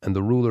rule and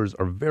the rulers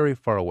are very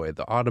far away,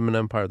 the Ottoman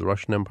Empire, the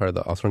Russian Empire,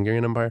 the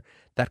Austro-Hungarian Empire,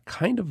 that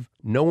kind of,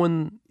 no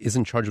one is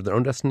in charge of their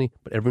own destiny,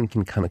 but everyone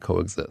can kind of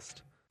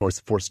coexist, or is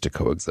forced to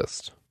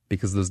coexist,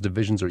 because those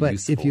divisions are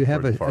useful. But if you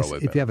have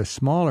a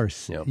smaller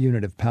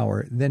unit of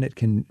power, then it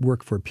can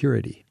work for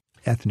purity,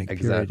 ethnic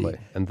purity. Exactly.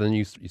 And then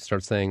you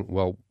start saying,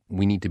 well,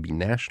 we need to be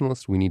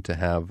nationalist. We need to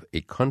have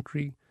a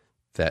country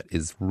that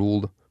is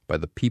ruled by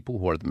the people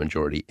who are the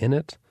majority in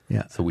it.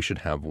 Yeah. So we should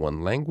have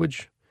one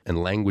language,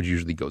 and language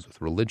usually goes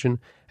with religion,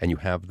 and you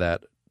have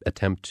that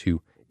attempt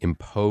to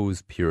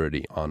impose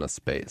purity on a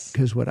space.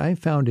 Because what I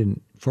found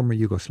in former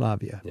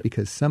Yugoslavia,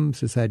 because some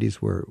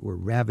societies were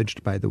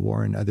ravaged by the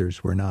war and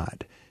others were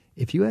not,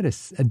 if you had a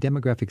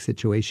demographic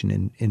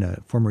situation in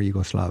a former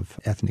Yugoslav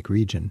ethnic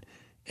region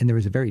and there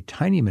was a very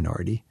tiny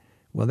minority,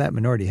 well, that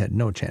minority had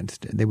no chance.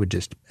 They would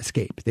just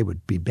escape. They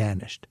would be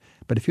banished.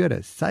 But if you had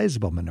a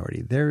sizable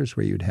minority, there's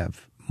where you'd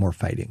have more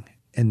fighting.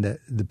 And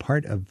the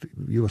part of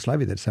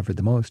Yugoslavia that suffered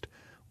the most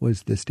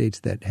was the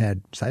states that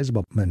had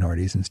sizable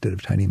minorities instead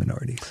of tiny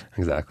minorities.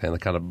 Exactly. And the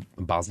kind of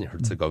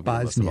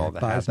Bosnia-Herzegovina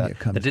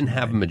that didn't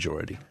have a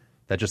majority.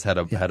 That just had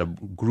a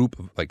group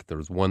of, like, there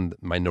was one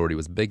minority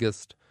was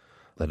biggest,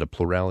 that had a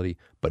plurality,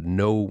 but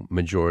no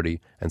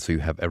majority. And so you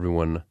have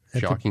everyone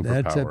jockeying for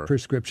power. That's a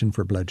prescription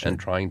for bloodshed. And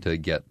trying to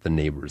get the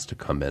neighbors to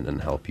come in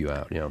and help you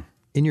out. Yeah.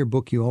 In your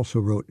book, you also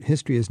wrote,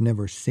 history is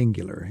never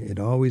singular. It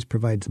always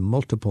provides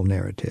multiple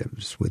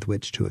narratives with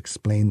which to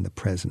explain the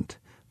present.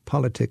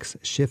 Politics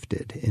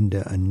shifted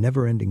into a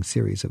never-ending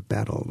series of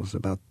battles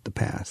about the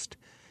past.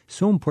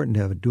 So important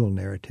to have a dual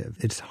narrative.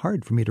 It's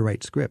hard for me to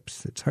write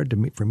scripts. It's hard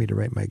for me to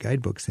write my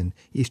guidebooks in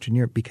Eastern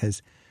Europe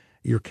because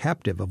you're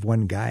captive of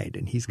one guide,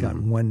 and he's got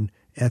one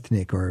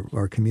ethnic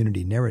or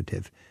community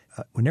narrative.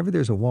 Whenever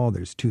there's a wall,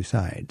 there's two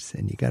sides,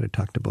 and you got to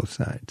talk to both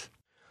sides.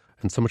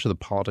 And so much of the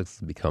politics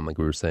has become, like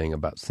we were saying,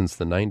 about since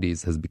the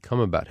 90s, has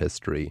become about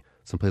history.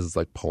 Some places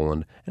like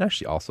Poland, and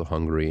actually also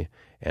Hungary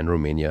and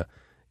Romania,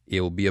 it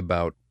will be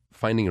about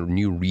finding a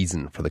new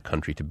reason for the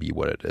country to be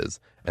what it is.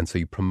 And so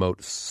you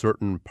promote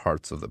certain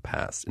parts of the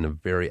past in a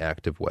very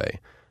active way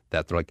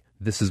that they're like,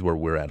 this is where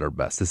we're at our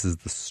best. This is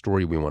the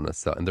story we want to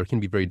sell. And there can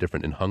be very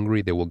different. In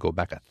Hungary, they will go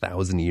back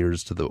 1,000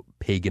 years to the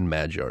pagan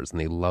Magyars, and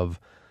they love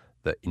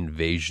the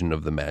invasion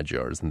of the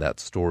Magyars and that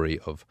story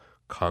of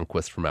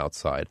conquest from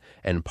outside.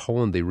 And in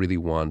Poland, they really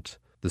want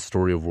the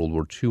story of World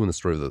War II and the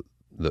story of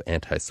the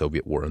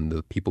anti-Soviet war and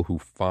the people who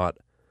fought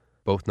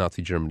both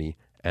Nazi Germany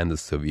and the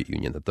Soviet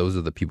Union, that those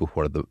are the people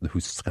who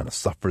kind of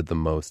suffered the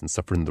most and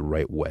suffered in the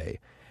right way.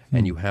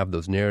 And you have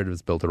those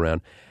narratives built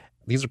around.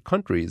 These are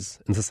countries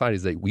and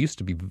societies that used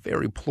to be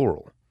very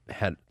plural,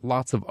 had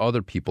lots of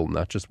other people,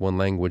 not just one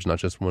language, not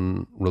just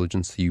one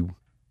religion. So you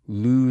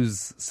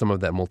lose some of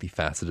that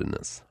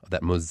multifacetedness,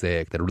 that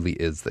mosaic that really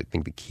is, I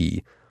think, the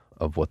key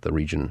of what the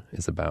region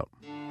is about.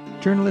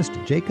 Journalist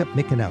Jacob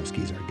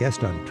Mikanowski is our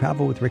guest on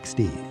Travel with Rick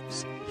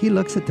Steves. He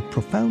looks at the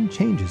profound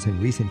changes in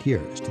recent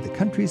years to the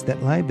countries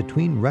that lie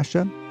between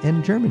Russia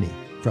and Germany,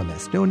 from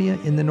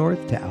Estonia in the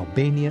north to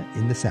Albania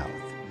in the south.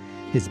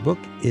 His book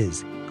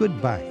is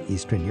Goodbye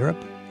Eastern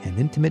Europe, An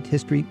Intimate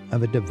History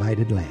of a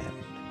Divided Land.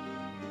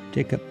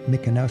 Jacob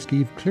Mikanowski,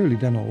 you've clearly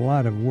done a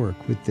lot of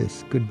work with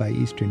this Goodbye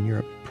Eastern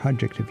Europe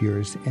project of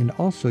yours, and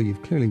also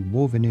you've clearly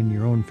woven in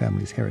your own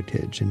family's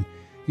heritage. And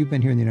you've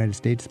been here in the United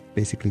States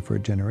basically for a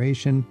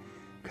generation,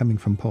 coming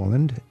from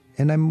Poland.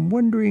 And I'm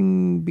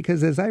wondering,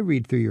 because as I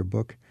read through your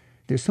book,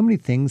 there's so many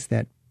things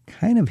that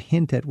kind of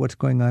hint at what's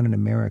going on in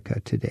America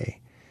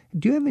today.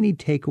 Do you have any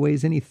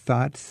takeaways, any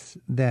thoughts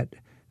that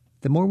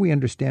the more we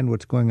understand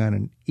what's going on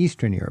in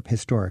Eastern Europe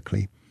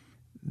historically,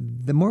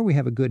 the more we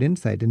have a good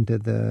insight into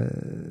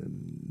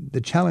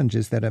the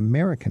challenges that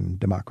American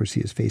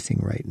democracy is facing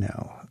right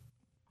now?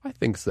 I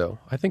think so.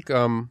 I think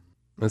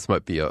this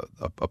might be a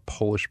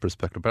Polish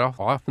perspective, but I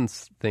often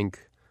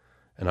think,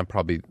 and I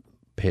probably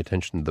pay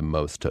attention the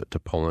most to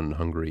Poland and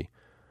Hungary,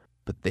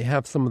 but they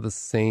have some of the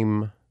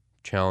same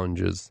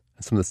challenges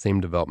and some of the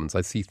same developments.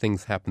 I see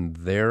things happen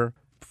there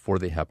before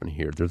they happen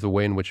here. There's a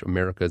way in which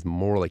America is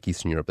more like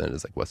Eastern Europe than it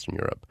is like Western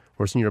Europe.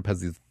 Western Europe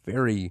has these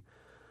very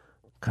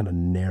kind of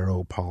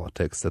narrow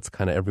politics. That's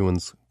kind of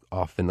everyone's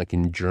often, like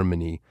in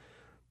Germany,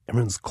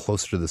 everyone's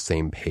closer to the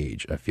same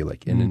page, I feel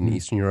like. And in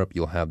Eastern Europe,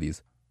 you'll have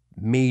these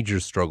major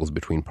struggles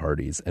between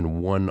parties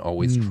and one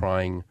always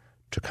trying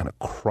to kind of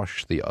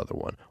crush the other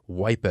one,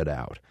 wipe it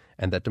out.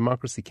 And that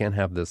democracy can't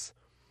have this,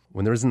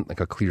 when there isn't like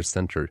a clear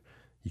center,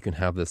 you can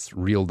have this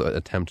real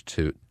attempt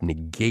to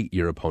negate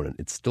your opponent.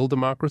 It's still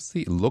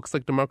democracy. It looks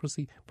like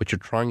democracy, but you're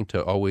trying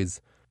to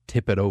always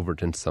tip it over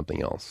into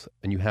something else.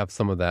 And you have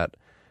some of that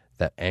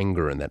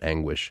anger and that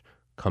anguish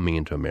coming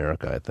into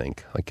America, I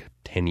think, like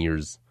 10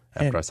 years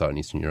after I saw it in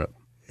Eastern Europe.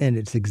 And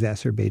it's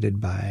exacerbated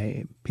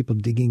by people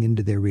digging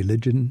into their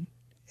religion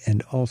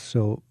and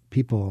also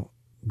people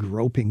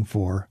groping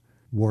for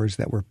wars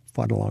that were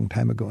fought a long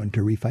time ago and to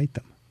refight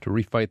them. To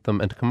refight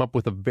them and to come up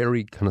with a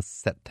very kind of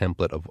set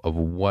template of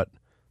what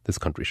this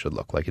country should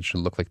look like. It should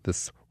look like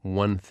this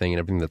one thing, and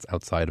everything that's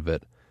outside of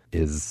it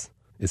is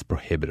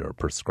prohibited or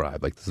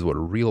prescribed. Like, this is what a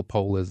real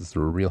Pole is, this is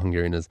what a real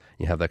Hungarian is.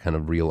 You have that kind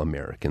of real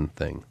American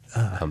thing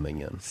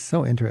coming in.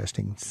 So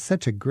interesting.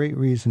 Such a great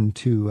reason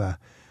to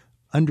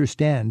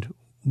understand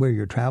where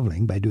you're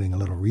traveling by doing a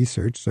little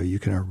research so you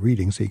can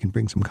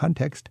bring some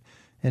context.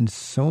 And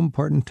so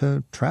important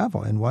to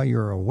travel. And while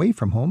you're away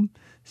from home,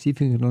 see if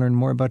you can learn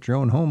more about your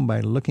own home by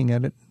looking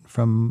at it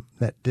from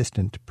that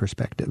distant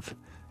perspective.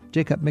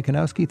 Jacob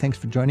Michanowski, thanks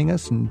for joining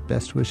us, and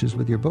best wishes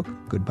with your book,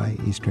 Goodbye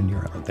Eastern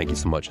Europe. Thank you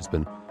so much. It's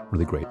been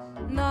really great.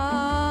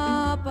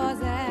 Nap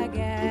az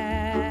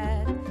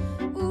eget,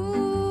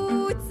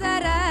 úgy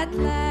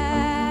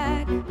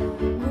szeretlek,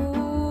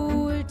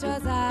 múlcs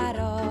az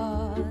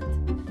árad,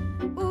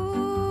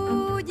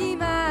 úgy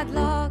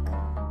imádlak.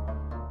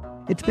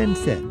 It's been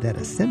said that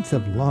a sense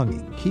of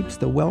longing keeps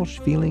the Welsh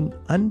feeling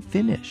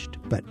unfinished,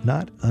 but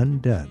not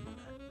undone.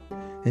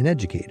 An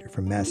educator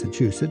from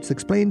Massachusetts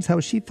explains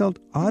how she felt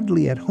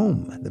oddly at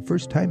home the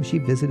first time she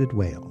visited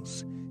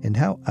Wales, and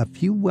how a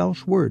few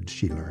Welsh words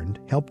she learned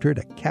helped her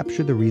to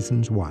capture the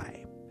reasons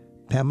why.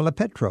 Pamela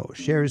Petro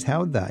shares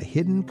how the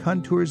hidden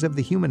contours of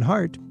the human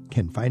heart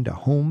can find a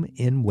home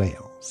in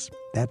Wales.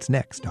 That's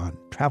next on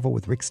Travel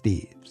with Rick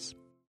Steves.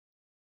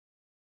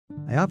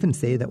 I often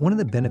say that one of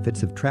the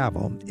benefits of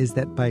travel is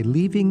that by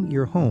leaving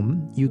your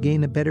home, you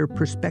gain a better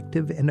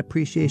perspective and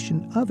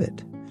appreciation of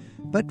it.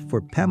 But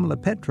for Pamela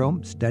Petro,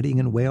 studying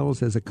in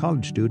Wales as a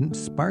college student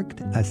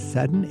sparked a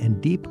sudden and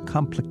deep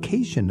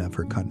complication of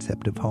her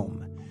concept of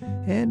home.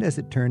 And as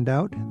it turned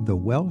out, the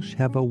Welsh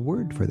have a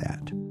word for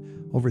that.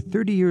 Over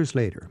 30 years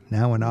later,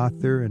 now an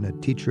author and a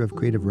teacher of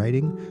creative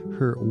writing,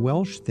 her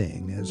Welsh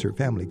thing, as her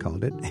family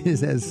called it,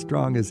 is as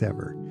strong as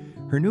ever.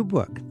 Her new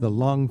book, The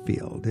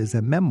Longfield, is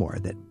a memoir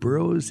that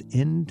burrows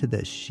into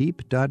the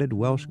sheep-dotted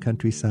Welsh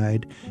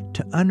countryside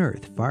to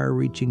unearth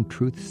far-reaching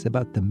truths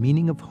about the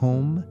meaning of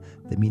home,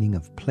 the meaning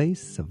of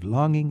place, of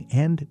longing,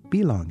 and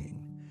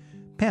belonging.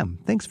 Pam,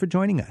 thanks for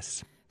joining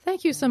us.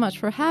 Thank you so much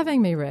for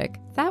having me, Rick.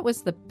 That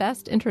was the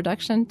best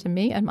introduction to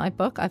me and my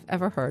book I've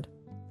ever heard.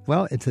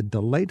 Well, it's a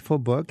delightful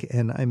book,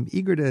 and I'm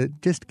eager to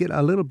just get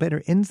a little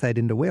better insight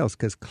into Wales,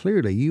 because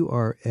clearly you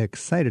are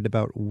excited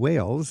about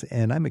Wales,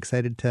 and I'm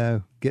excited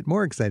to get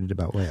more excited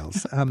about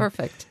Wales.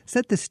 Perfect.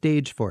 Set the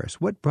stage for us.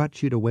 What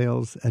brought you to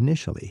Wales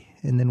initially,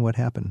 and then what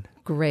happened?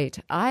 Great.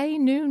 I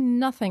knew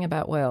nothing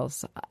about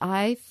Wales.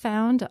 I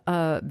found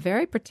a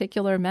very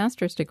particular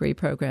master's degree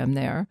program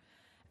there,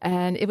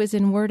 and it was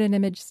in word and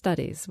image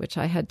studies, which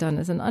I had done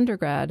as an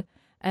undergrad.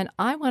 And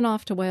I went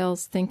off to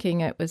Wales thinking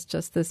it was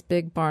just this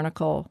big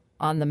barnacle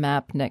on the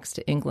map next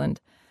to England.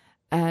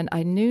 And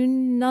I knew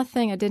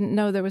nothing. I didn't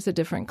know there was a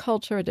different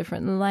culture, a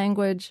different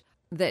language,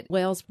 that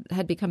Wales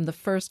had become the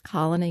first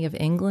colony of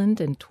England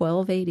in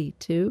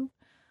 1282.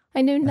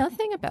 I knew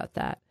nothing about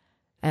that.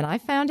 And I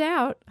found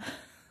out.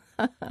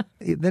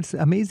 That's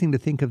amazing to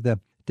think of the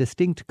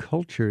distinct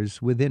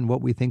cultures within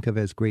what we think of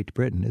as Great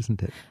Britain,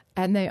 isn't it?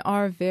 And they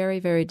are very,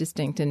 very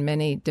distinct in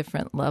many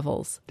different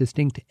levels.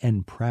 Distinct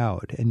and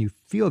proud. And you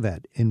feel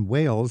that in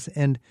Wales.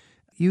 And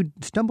you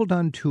stumbled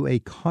onto a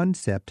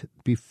concept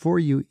before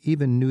you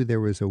even knew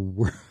there was a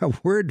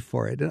word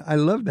for it. And I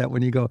love that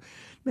when you go,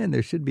 man,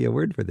 there should be a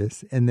word for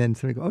this. And then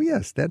somebody go, oh,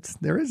 yes,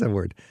 there is a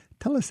word.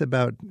 Tell us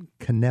about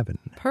Cynefin.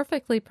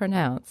 Perfectly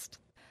pronounced.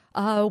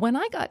 When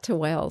I got to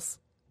Wales,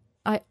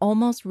 I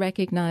almost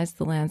recognized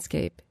the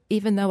landscape,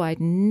 even though I'd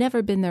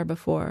never been there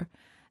before.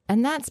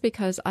 And that's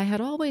because I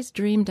had always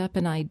dreamed up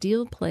an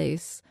ideal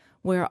place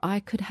where I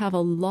could have a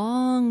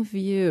long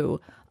view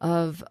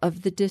of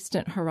the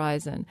distant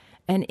horizon.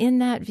 And in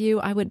that view,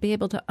 I would be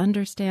able to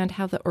understand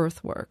how the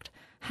earth worked,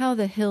 how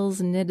the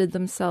hills knitted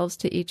themselves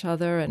to each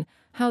other, and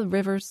how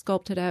rivers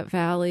sculpted out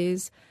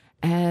valleys.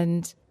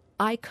 And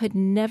I could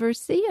never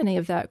see any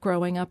of that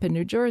growing up in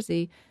New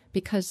Jersey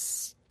because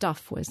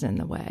stuff was in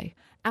the way.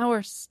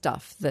 Our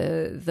stuff,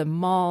 the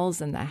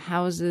malls and the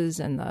houses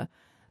and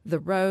the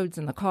roads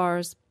and the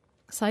cars.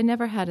 So I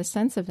never had a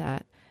sense of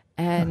that.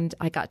 And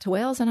I got to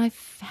Wales and I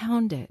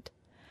found it.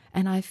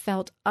 And I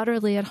felt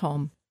utterly at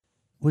home.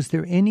 Was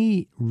there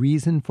any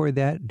reason for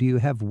that? Do you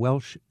have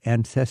Welsh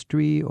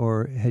ancestry,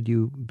 or had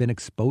you been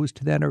exposed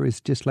to that, or is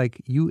it just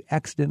like you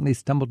accidentally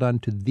stumbled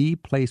onto the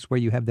place where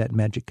you have that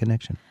magic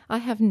connection? I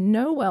have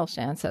no Welsh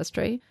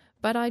ancestry,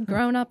 but I'd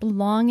grown up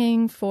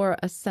longing for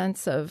a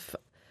sense of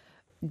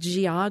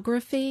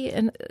geography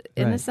in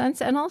a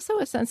sense, and also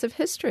a sense of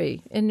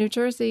history. In New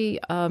Jersey,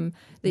 the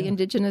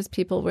indigenous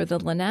people were the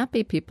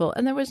Lenape people,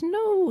 and there was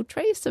no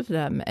trace of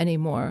them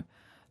anymore.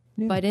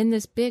 Yeah. But in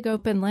this big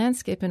open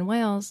landscape in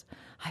Wales,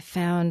 I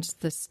found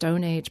the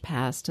Stone Age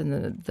past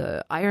and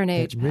the Iron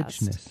Age past.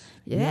 Richness.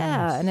 Yeah,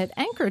 yes. And it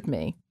anchored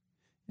me.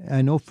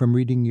 I know from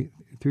reading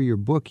through your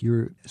book,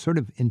 you're sort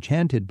of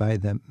enchanted by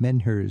the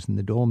menhirs and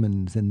the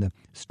dolmens and the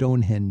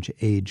Stonehenge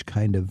age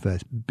kind of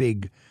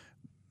big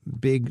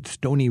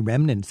stony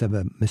remnants of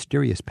a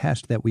mysterious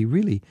past that we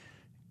really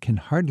can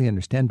hardly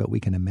understand, but we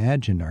can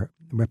imagine are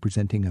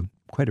representing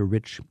quite a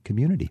rich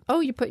community.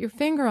 Oh, you put your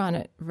finger on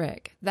it,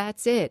 Rick.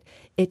 That's it.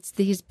 It's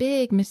these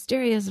big,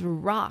 mysterious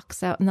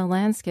rocks out in the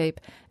landscape,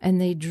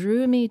 and they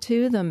drew me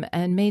to them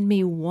and made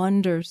me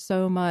wonder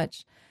so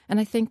much. And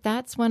I think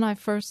that's when I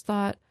first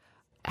thought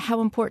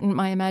how important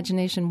my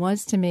imagination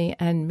was to me,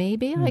 and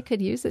maybe I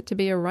could use it to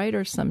be a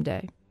writer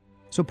someday.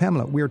 So,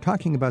 Pamela, we're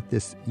talking about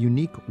this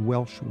unique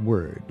Welsh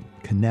word,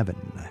 Cynefin.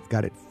 I've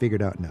got it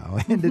figured out now.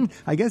 And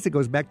I guess it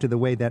goes back to the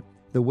way that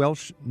the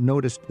Welsh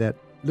noticed that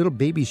little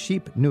baby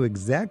sheep knew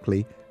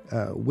exactly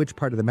which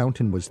part of the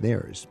mountain was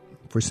theirs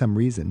for some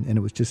reason, and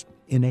it was just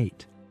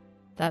innate.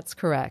 That's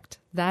correct.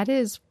 That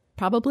is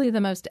probably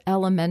the most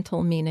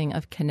elemental meaning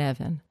of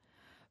Cynefin.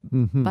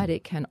 Mm-hmm. But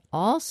it can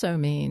also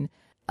mean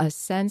a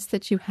sense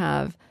that you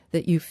have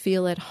that you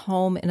feel at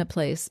home in a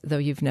place, though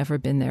you've never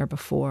been there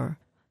before.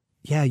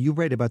 Yeah, you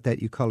write about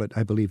that. You call it,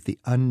 I believe, the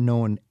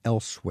unknown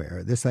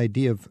elsewhere. This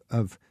idea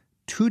of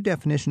two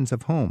definitions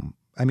of home.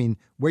 I mean,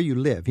 where you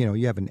live,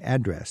 you have an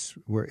address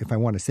where if I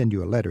want to send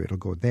you a letter, it'll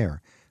go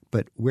there.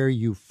 But where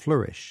you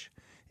flourish.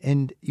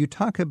 And you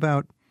talk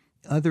about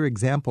other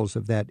examples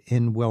of that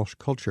in Welsh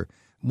culture.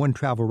 One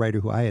travel writer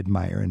who I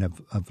admire and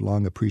have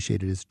long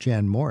appreciated is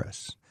Jan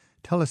Morris.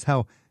 Tell us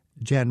how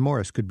Jan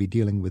Morris could be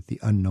dealing with the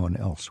unknown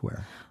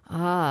elsewhere.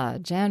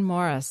 Jan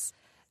Morris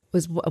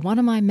was one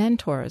of my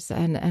mentors,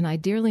 and I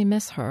dearly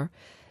miss her.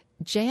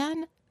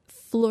 Jan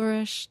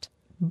flourished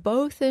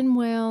both in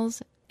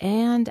Wales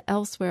and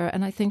elsewhere,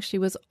 and I think she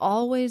was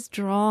always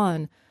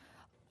drawn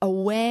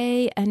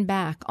away and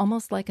back,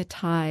 almost like a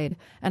tide.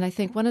 And I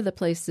think one of the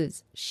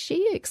places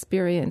she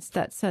experienced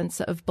that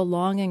sense of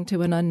belonging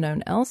to an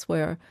unknown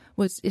elsewhere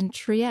was in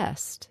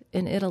Trieste,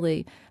 in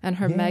Italy. And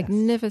her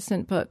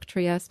magnificent book,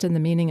 Trieste and the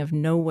Meaning of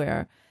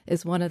Nowhere,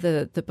 is one of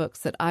the books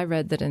that I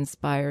read that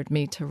inspired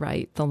me to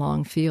write The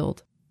Long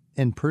Field.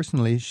 And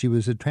personally, she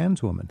was a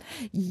trans woman.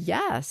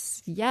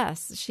 Yes.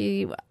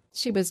 She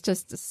was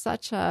just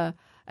such an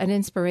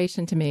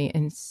inspiration to me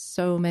in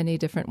so many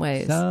different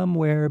ways.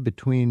 Somewhere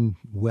between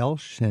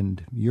Welsh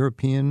and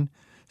European,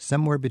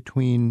 somewhere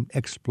between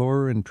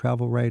explorer and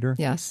travel writer.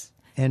 Yes.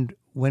 And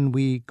when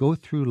we go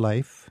through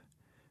life,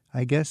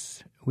 I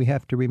guess we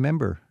have to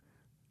remember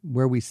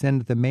where we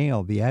send the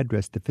mail, the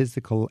address, the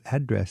physical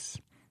address.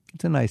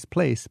 It's a nice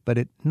place, but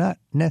it's not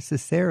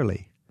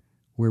necessarily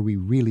where we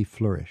really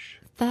flourish.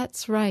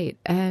 That's right.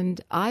 And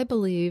I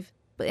believe,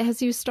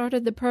 as you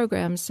started the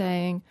program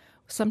saying,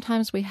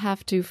 sometimes we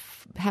have to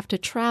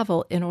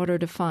travel in order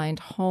to find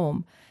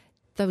home.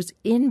 Those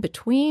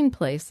in-between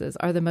places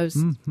are the most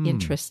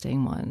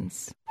interesting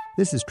ones.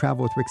 This is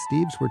Travel with Rick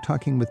Steves. We're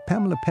talking with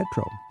Pamela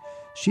Petro.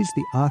 She's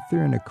the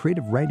author and a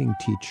creative writing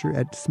teacher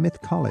at Smith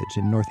College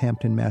in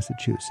Northampton,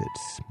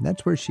 Massachusetts.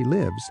 That's where she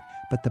lives,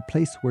 but the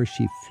place where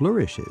she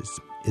flourishes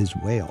is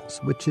Wales,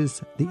 which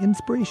is the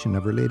inspiration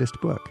of her latest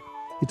book.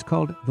 It's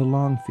called The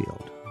Long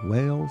Field,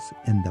 Wales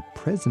and the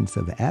Presence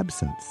of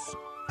Absence,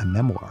 a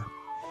memoir.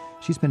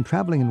 She's been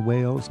traveling in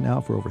Wales now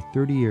for over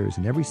 30 years,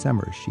 and every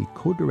summer she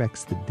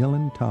co-directs the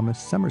Dylan Thomas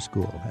Summer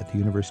School at the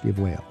University of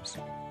Wales.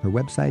 Her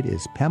website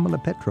is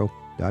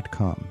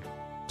pamelapetro.com.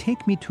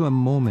 Take me to a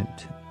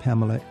moment,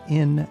 Pamela,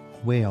 in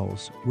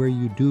Wales where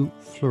you do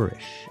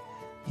flourish.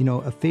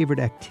 A favorite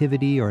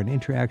activity or an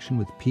interaction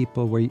with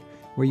people where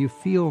you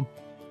feel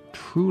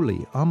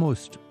truly,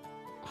 almost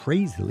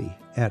crazily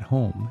at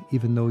home,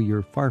 even though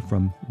you're far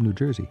from New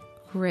Jersey.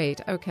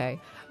 Great. Okay.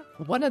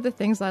 One of the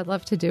things I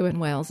love to do in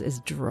Wales is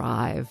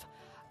drive.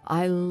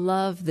 I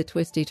love the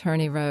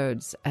twisty-turny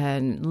roads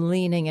and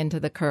leaning into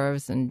the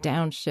curves and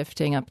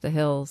downshifting up the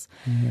hills.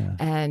 Yeah.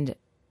 And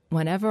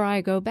whenever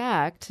I go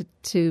back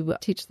to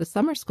teach the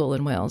summer school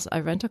in Wales, I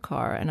rent a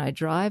car and I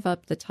drive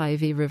up the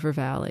Teifi River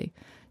Valley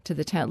to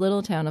the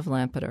little town of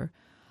Lampeter,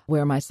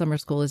 where my summer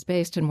school is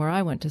based and where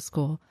I went to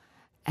school.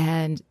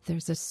 And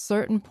there's a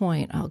certain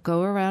point, I'll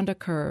go around a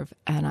curve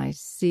and I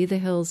see the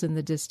hills in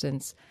the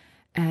distance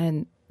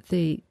and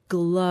they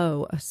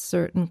glow a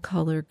certain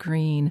color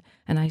green.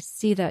 And I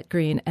see that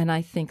green and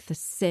I think the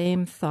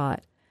same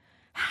thought.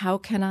 How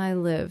can I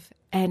live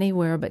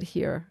anywhere but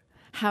here?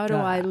 How do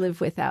I live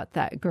without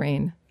that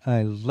green?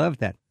 I love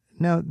that.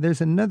 Now, there's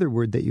another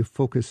word that you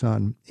focus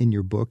on in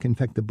your book. In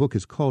fact, the book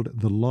is called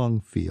The Long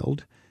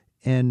Field,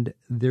 and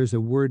there's a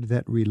word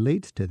that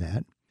relates to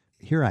that,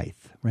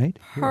 hiraeth, right?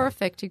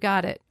 Perfect. You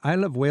got it. I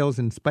love Wales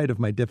in spite of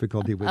my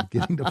difficulty with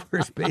getting to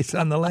first base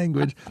on the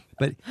language.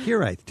 But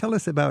hiraeth, tell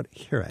us about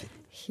hiraeth.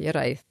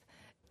 Hiraeth.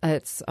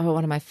 It's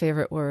one of my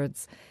favorite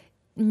words.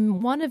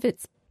 One of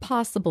its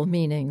possible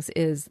meanings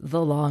is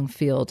the long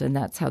field, and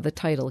that's how the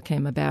title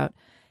came about.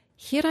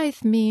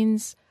 Hiraeth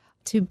means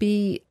to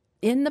be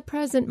in the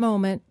present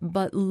moment,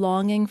 but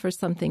longing for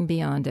something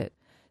beyond it,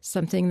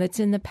 something that's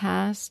in the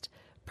past,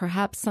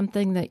 perhaps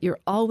something that you're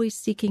always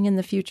seeking in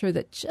the future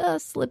that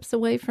just slips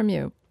away from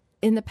you.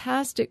 In the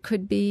past, it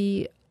could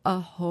be a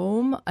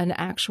home, an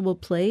actual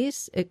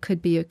place. It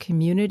could be a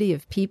community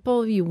of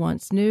people you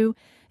once knew.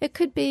 It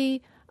could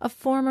be a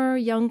former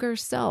younger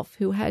self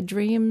who had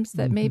dreams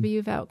that maybe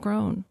you've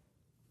outgrown.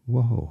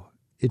 Whoa.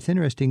 It's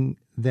interesting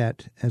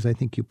that, as I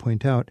think you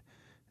point out,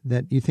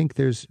 that you think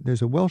there's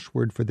a Welsh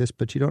word for this,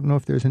 but you don't know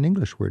if there's an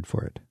English word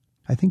for it.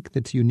 I think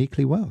that's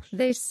uniquely Welsh.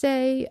 They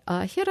say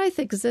hiraeth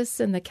exists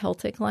in the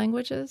Celtic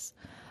languages,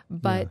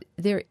 but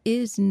there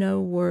is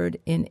no word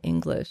in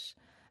English.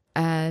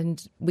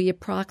 And we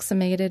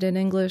approximate it in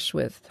English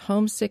with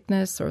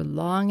homesickness or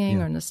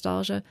longing or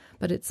nostalgia,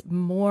 but it's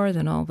more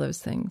than all those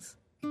things.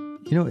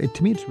 You know,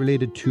 to me, it's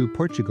related to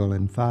Portugal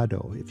and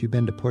fado. If you've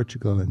been to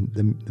Portugal and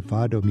the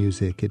fado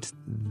music, it's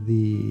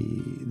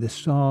the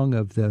song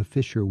of the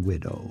fisher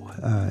widow.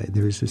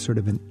 There's a sort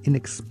of an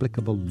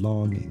inexplicable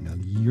longing, a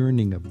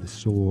yearning of the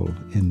soul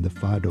in the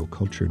fado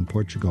culture in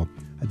Portugal.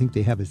 I think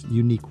they have a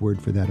unique word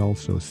for that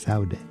also,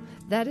 saudade.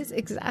 That is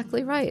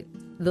exactly right.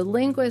 The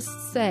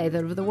linguists say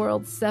that of the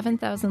world's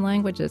 7,000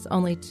 languages,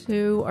 only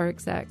 2 are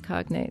exact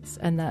cognates,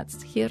 and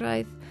that's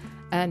hiraeth.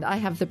 And I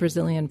have the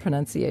Brazilian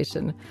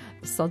pronunciation,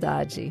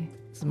 saudade.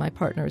 So my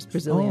partner is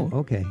Brazilian. Oh,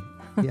 okay.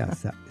 Yeah,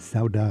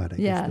 saudade, I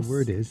Yes. guess the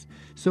word is.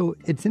 So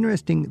it's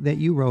interesting that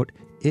you wrote,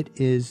 it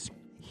is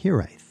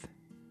hiraeth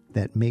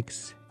that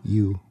makes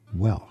you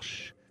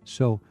Welsh.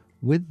 So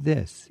with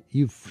this,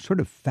 you've sort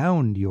of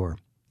found your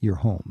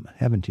home,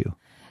 haven't you?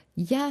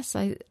 Yes,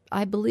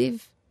 I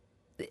believe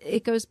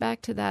it goes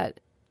back to that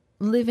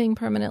living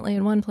permanently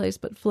in one place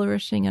but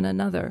flourishing in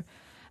another.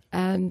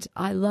 And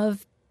I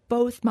love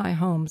both my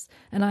homes,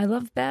 and I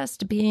love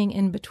best being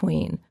in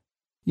between.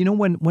 You know,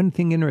 one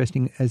thing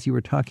interesting, as you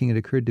were talking, it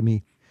occurred to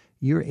me,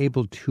 you're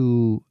able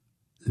to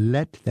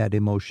let that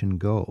emotion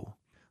go.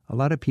 A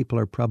lot of people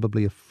are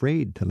probably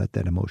afraid to let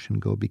that emotion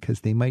go because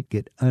they might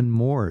get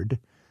unmoored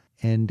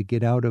and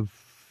get out of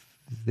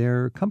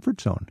their comfort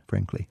zone,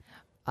 frankly.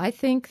 I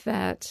think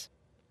that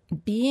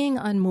being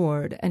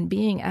unmoored and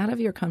being out of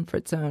your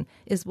comfort zone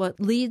is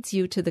what leads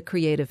you to the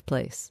creative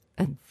place,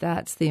 and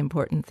that's the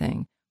important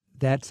thing.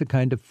 That's a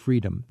kind of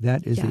freedom.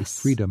 That is Yes.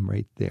 a freedom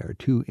right there,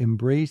 to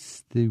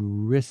embrace the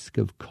risk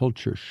of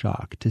culture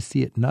shock, to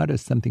see it not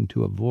as something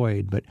to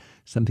avoid, but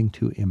something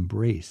to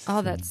embrace.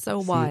 Oh, that's so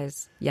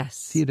wise. Yes.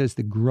 See it as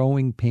the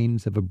growing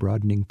pains of a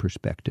broadening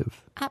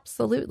perspective.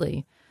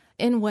 Absolutely.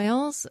 In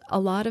Wales, a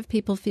lot of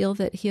people feel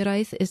that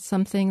hiraeth is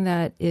something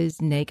that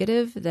is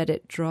negative, that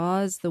it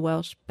draws the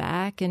Welsh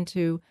back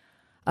into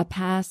a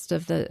past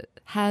of the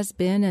has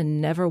been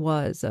and never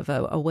was, of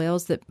a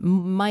Wales that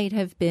might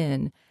have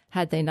been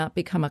had they not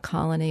become a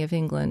colony of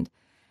England.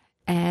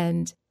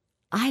 And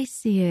I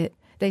see it,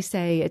 they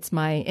say it's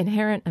my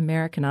inherent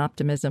American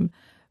optimism,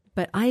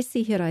 but I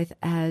see hiraeth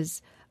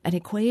as an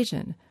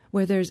equation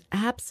where there's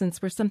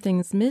absence, where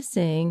something's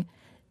missing,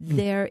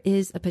 there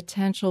is a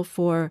potential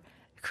for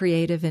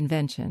creative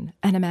invention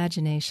and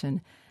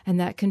imagination. And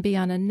that can be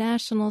on a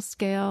national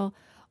scale,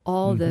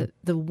 all the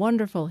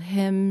wonderful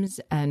hymns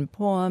and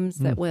poems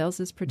that Wales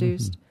has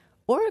produced,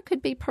 or it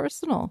could be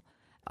personal.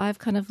 I've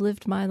kind of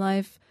lived my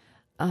life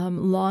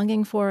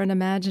longing for and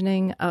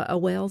imagining a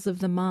Wales of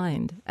the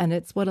mind, and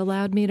it's what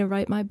allowed me to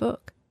write my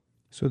book.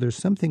 So there's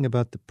something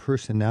about the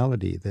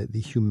personality,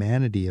 the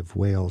humanity of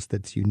Wales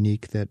that's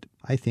unique, that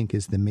I think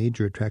is the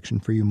major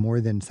attraction for you,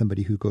 more than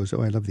somebody who goes,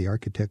 oh, I love the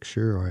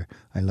architecture, or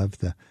I love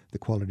the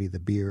quality of the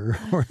beer,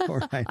 or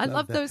I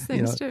love those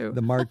things too.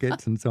 The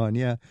markets and so on,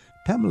 yeah.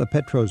 Pamela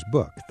Petro's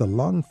book, The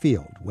Long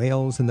Field,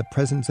 Wales in the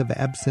Presence of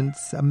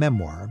Absence, a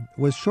Memoir,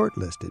 was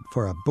shortlisted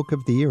for a Book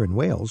of the Year in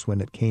Wales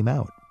when it came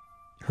out.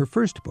 Her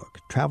first book,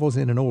 Travels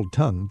in an Old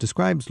Tongue,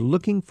 describes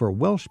looking for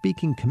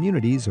Welsh-speaking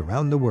communities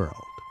around the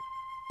world.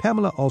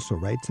 Pamela also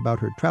writes about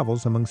her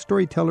travels among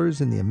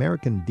storytellers in the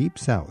American Deep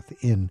South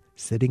in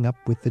Sitting Up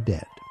with the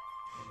Dead.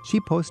 She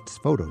posts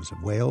photos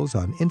of Wales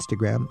on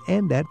Instagram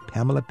and at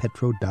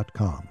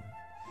PamelaPetro.com.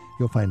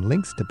 You'll find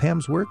links to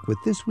Pam's work with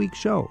this week's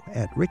show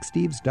at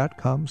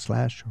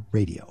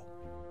ricksteves.com/radio.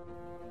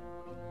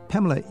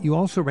 Pamela, you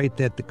also write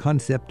that the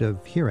concept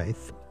of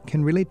hiraeth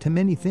can relate to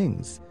many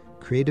things.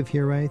 Creative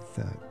hiraeth,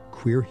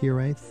 queer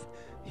hiraeth,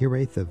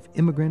 hiraeth of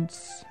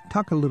immigrants.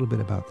 Talk a little bit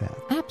about that.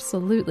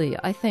 Absolutely.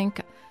 I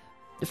think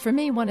for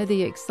me, one of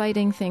the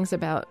exciting things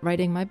about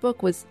writing my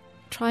book was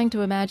trying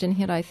to imagine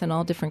hiraeth in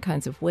all different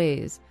kinds of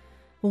ways.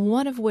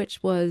 One of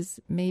which was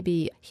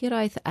maybe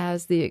hiraeth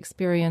as the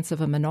experience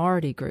of a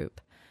minority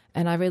group.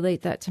 And I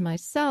relate that to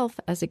myself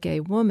as a gay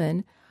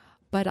woman.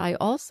 But I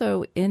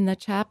also, in the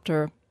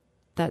chapter,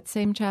 that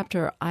same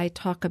chapter, I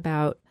talk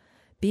about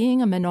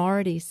being a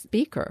minority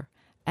speaker.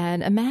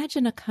 And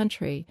imagine a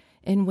country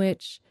in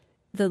which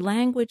the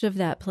language of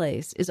that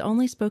place is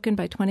only spoken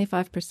by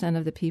 25%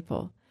 of the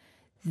people.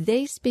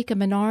 They speak a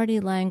minority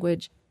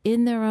language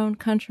in their own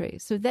country.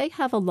 So they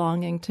have a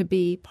longing to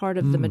be part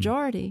of the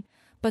majority.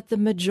 But the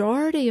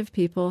majority of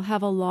people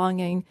have a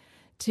longing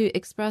to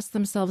express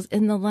themselves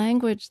in the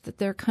language that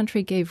their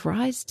country gave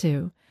rise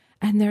to.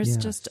 And there's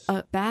just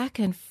a back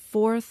and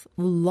forth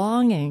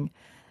longing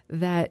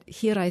that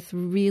Hiraeth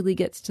really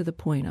gets to the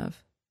point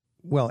of.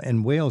 Well,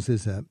 and Wales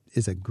is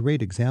a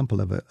great example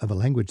of a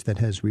language that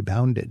has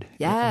rebounded.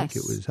 Yes. I think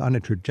it was on a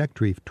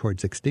trajectory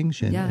towards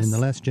extinction Yes. in the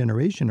last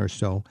generation or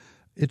so.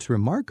 It's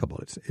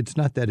remarkable. It's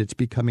not that it's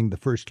becoming the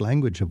first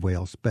language of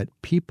Wales, but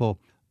people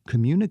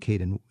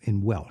communicate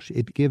in Welsh.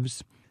 It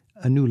gives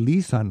a new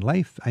lease on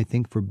life, I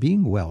think, for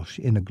being Welsh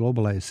in a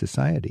globalized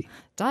society.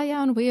 Da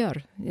iawn wir.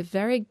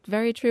 Very,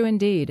 very true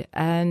indeed.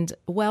 And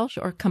Welsh,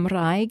 or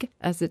Cymraeg,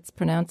 as it's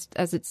pronounced,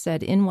 as it's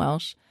said in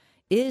Welsh,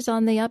 is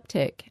on the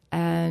uptick,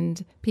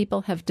 and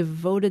people have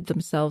devoted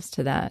themselves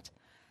to that.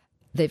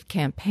 They've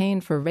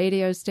campaigned for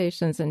radio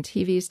stations and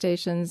TV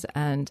stations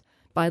and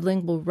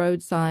bilingual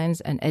road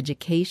signs and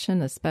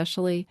education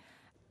especially.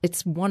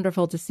 It's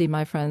wonderful to see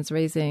my friends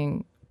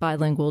raising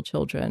bilingual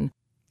children.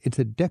 It's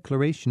a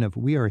declaration of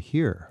we are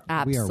here.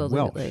 Absolutely. We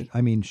are Welsh.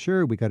 I mean,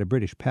 sure, we got a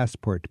British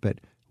passport, but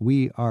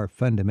we are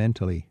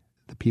fundamentally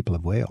the people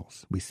of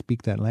Wales. We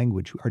speak that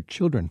language. Our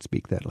children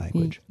speak that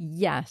language.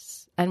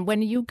 Yes. And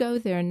when you go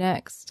there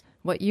next,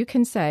 what you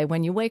can say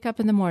when you wake up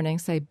in the morning,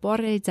 say bore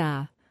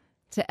da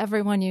to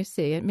everyone you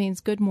see. It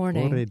means good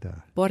morning. Bore da.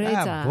 Bore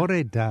da. Ah,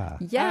 bore da.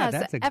 Yes,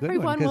 that's a good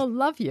everyone one, will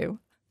love you.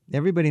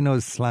 everybody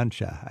knows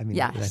slancha. I mean,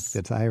 Yes.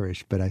 that's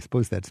Irish, but I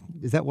suppose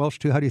is that Welsh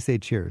too? How do you say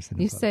cheers?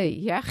 You say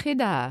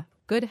yachida,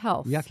 good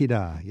health.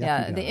 Yakida.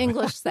 Yeah, the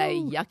English say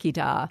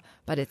yakida,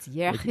 but it's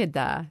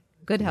yachida,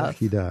 good health.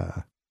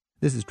 Yakida.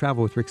 This is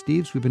Travel with Rick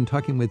Steves. We've been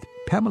talking with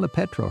Pamela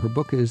Petro. Her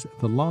book is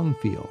The Long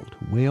Field,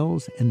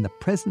 Wales and the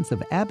Presence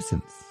of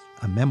Absence,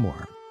 a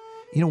memoir.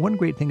 You know, one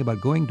great thing about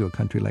going to a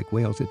country like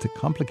Wales, it's a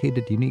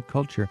complicated, unique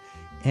culture,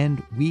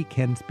 and we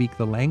can speak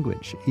the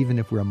language, even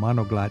if we're a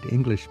monoglot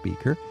English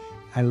speaker.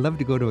 I love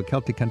to go to a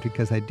Celtic country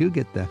because I do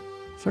get the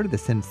sort of the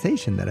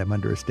sensation that I'm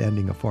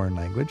understanding a foreign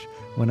language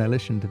when I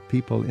listen to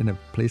people in a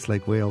place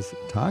like Wales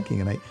talking.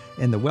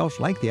 And the Welsh,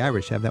 like the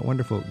Irish, have that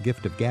wonderful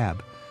gift of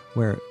gab,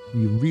 where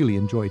you really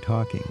enjoy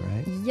talking,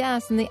 right?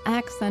 Yes, and the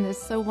accent is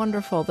so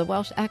wonderful. The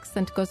Welsh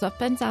accent goes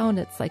up and down.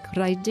 It's like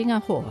riding a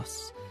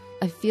horse.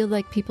 I feel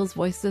like people's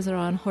voices are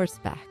on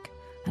horseback,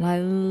 and I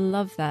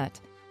love that.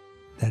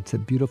 That's a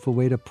beautiful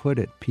way to put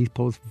it.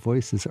 People's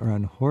voices are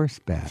on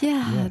horseback.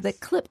 Yeah, Yes. the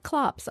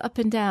clip-clops up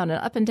and down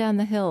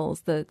the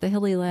hills, the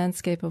hilly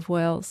landscape of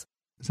Wales.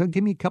 So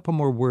give me a couple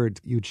more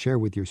words you'd share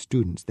with your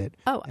students that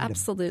Oh, at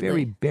absolutely. a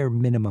very bare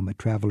minimum a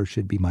traveler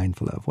should be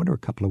mindful of. What are a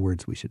couple of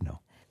words we should know?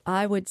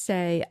 I would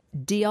say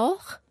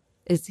diolch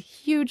is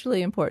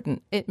hugely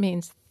important. It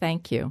means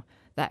thank you.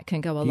 That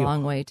can go a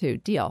long way too.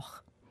 Diolch.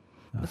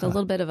 With a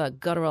little bit of a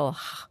guttural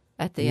h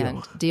at the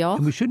end. Diolch.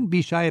 And we shouldn't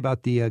be shy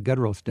about the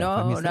guttural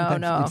stuff. No,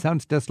 sometimes no. it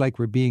sounds just like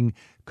we're being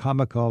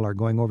comical or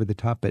going over the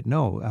top, but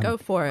no. Go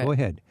for it. Go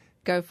ahead.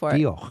 Go for it.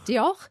 Diolch.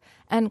 Diolch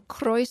and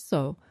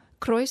croeso.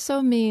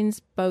 Croeso means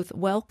both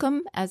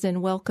welcome, as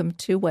in welcome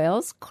to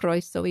Wales,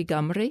 croeso I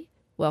Gymru,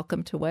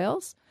 welcome to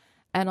Wales,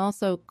 and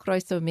also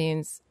croeso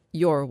means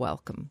you're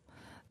welcome.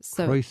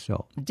 So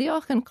Croeso.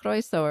 diolch and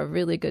croeso are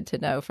really good to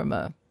know from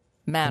a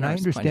And I manners point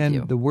of understand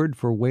view. the word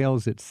for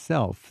Wales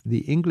itself, the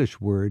English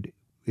word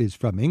is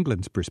from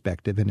England's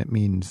perspective, and it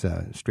means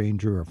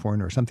stranger or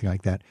foreigner or something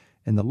like that.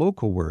 And the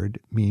local word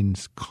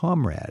means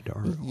comrade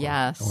or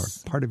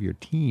part of your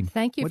team.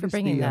 Thank you What for is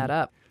bringing that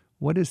up.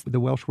 What is the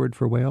Welsh word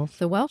for Wales?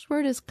 The Welsh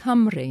word is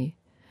Cymru,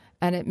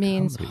 and it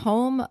means Cymru.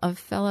 home of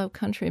fellow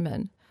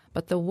countrymen.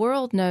 But the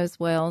world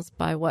knows Wales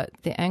by what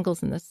the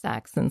Angles and the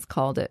Saxons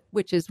called it,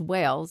 which is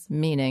Wales,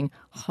 meaning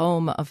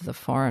home of the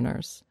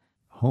foreigners.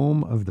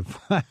 Home of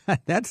the...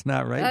 That's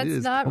not right. It That's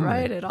is not Cymru.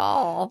 right at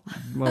all.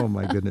 Oh,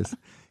 my goodness.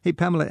 Hey,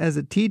 Pamela, as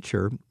a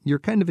teacher, you're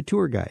kind of a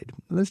tour guide.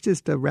 Let's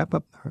just wrap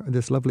up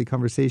this lovely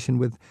conversation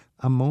with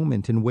a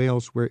moment in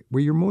Wales where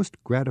you're most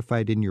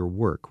gratified in your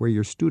work, where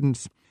your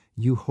students,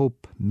 you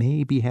hope,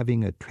 may be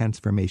having a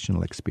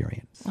transformational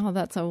experience. Oh,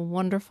 that's a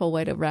wonderful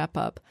way to wrap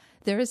up.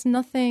 There is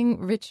nothing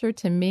richer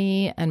to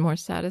me and more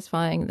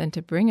satisfying than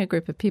to bring a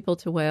group of people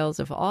to Wales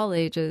of all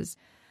ages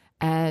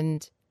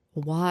and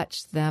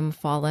watch them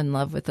fall in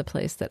love with the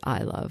place that I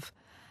love.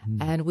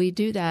 And we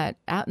do that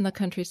out in the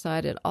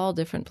countryside at all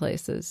different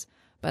places.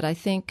 But I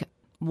think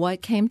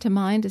what came to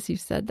mind as you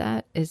said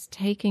that is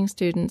taking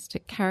students to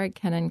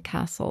Carrickkennen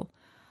Castle.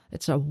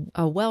 It's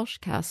a Welsh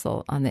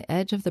castle on the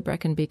edge of the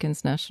Brecon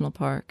Beacons National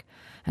Park,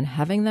 and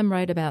having them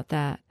write about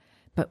that.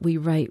 But we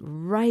write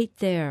right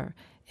there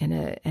in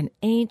an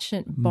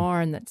ancient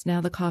barn that's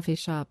now the coffee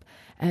shop.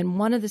 And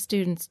one of the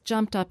students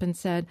jumped up and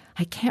said,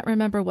 I can't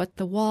remember what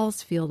the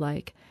walls feel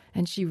like.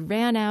 And she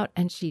ran out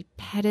and she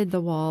petted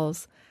the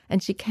walls.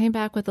 And she came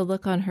back with a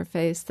look on her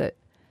face that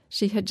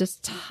she had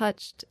just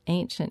touched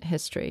ancient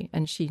history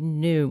and she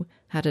knew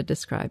how to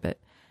describe it.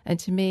 And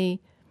to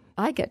me,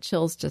 I get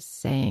chills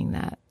just saying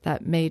that.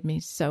 That made me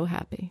so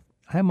happy.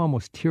 I'm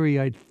almost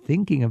teary-eyed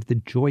thinking of the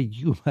joy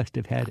you must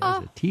have had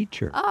as a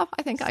teacher. Oh,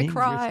 I think I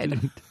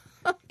cried.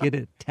 Get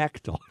it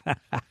tactile.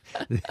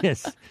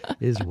 This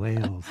is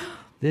Wales.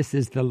 This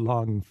is the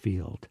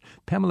Longfield.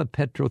 Pamela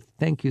Petro,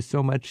 thank you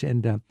so much,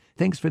 and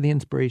thanks for the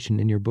inspiration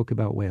in your book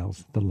about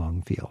Wales, The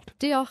Longfield.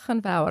 Diolch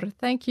yn fawr.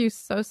 Thank you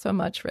so, so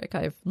much, Rick.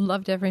 I've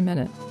loved every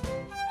minute.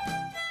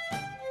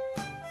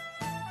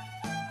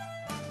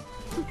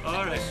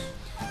 All right.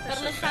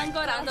 Lychan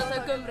goran dod o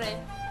Gymru.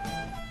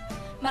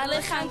 Mae'r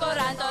lychan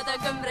goran dod o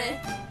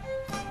Gymru.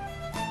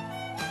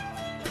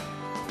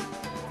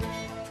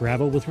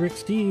 Travel with Rick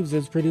Steves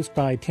is produced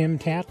by Tim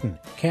Tatton,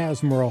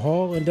 Kaz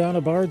Murrah-Hall, and Donna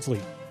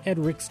Bardsley at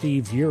Rick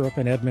Steves Europe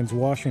in Edmonds,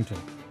 Washington.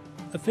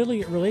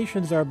 Affiliate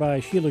relations are by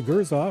Sheila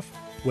Gerzoff.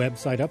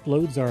 Website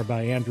uploads are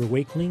by Andrew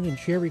Wakeling and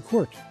Sherry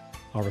Court.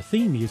 Our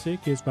theme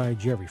music is by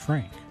Jerry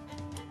Frank.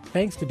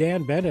 Thanks to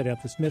Dan Bennett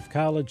at the Smith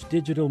College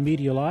Digital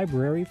Media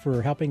Library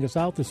for helping us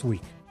out this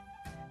week.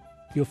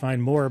 You'll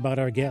find more about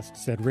our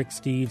guests at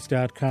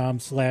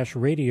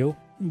ricksteves.com/radio.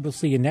 We'll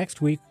see you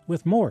next week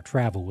with more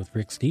Travel with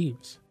Rick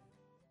Steves.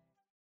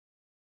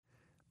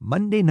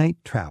 Monday Night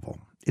Travel.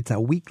 It's a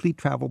weekly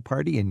travel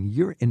party and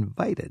you're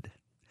invited.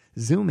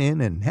 Zoom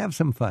in and have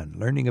some fun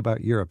learning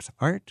about Europe's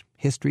art,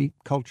 history,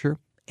 culture,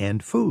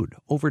 and food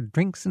over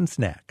drinks and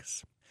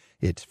snacks.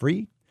 It's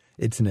free,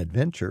 it's an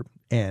adventure,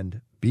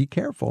 and be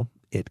careful,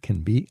 it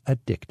can be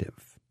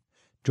addictive.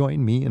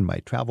 Join me and my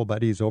travel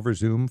buddies over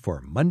Zoom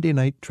for Monday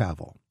Night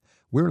Travel.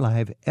 We're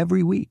live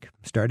every week,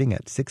 starting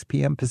at 6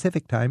 p.m.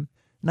 Pacific Time,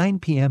 9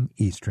 p.m.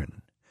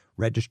 Eastern.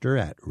 Register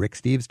at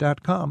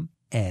ricksteves.com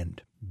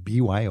and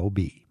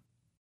BYOB.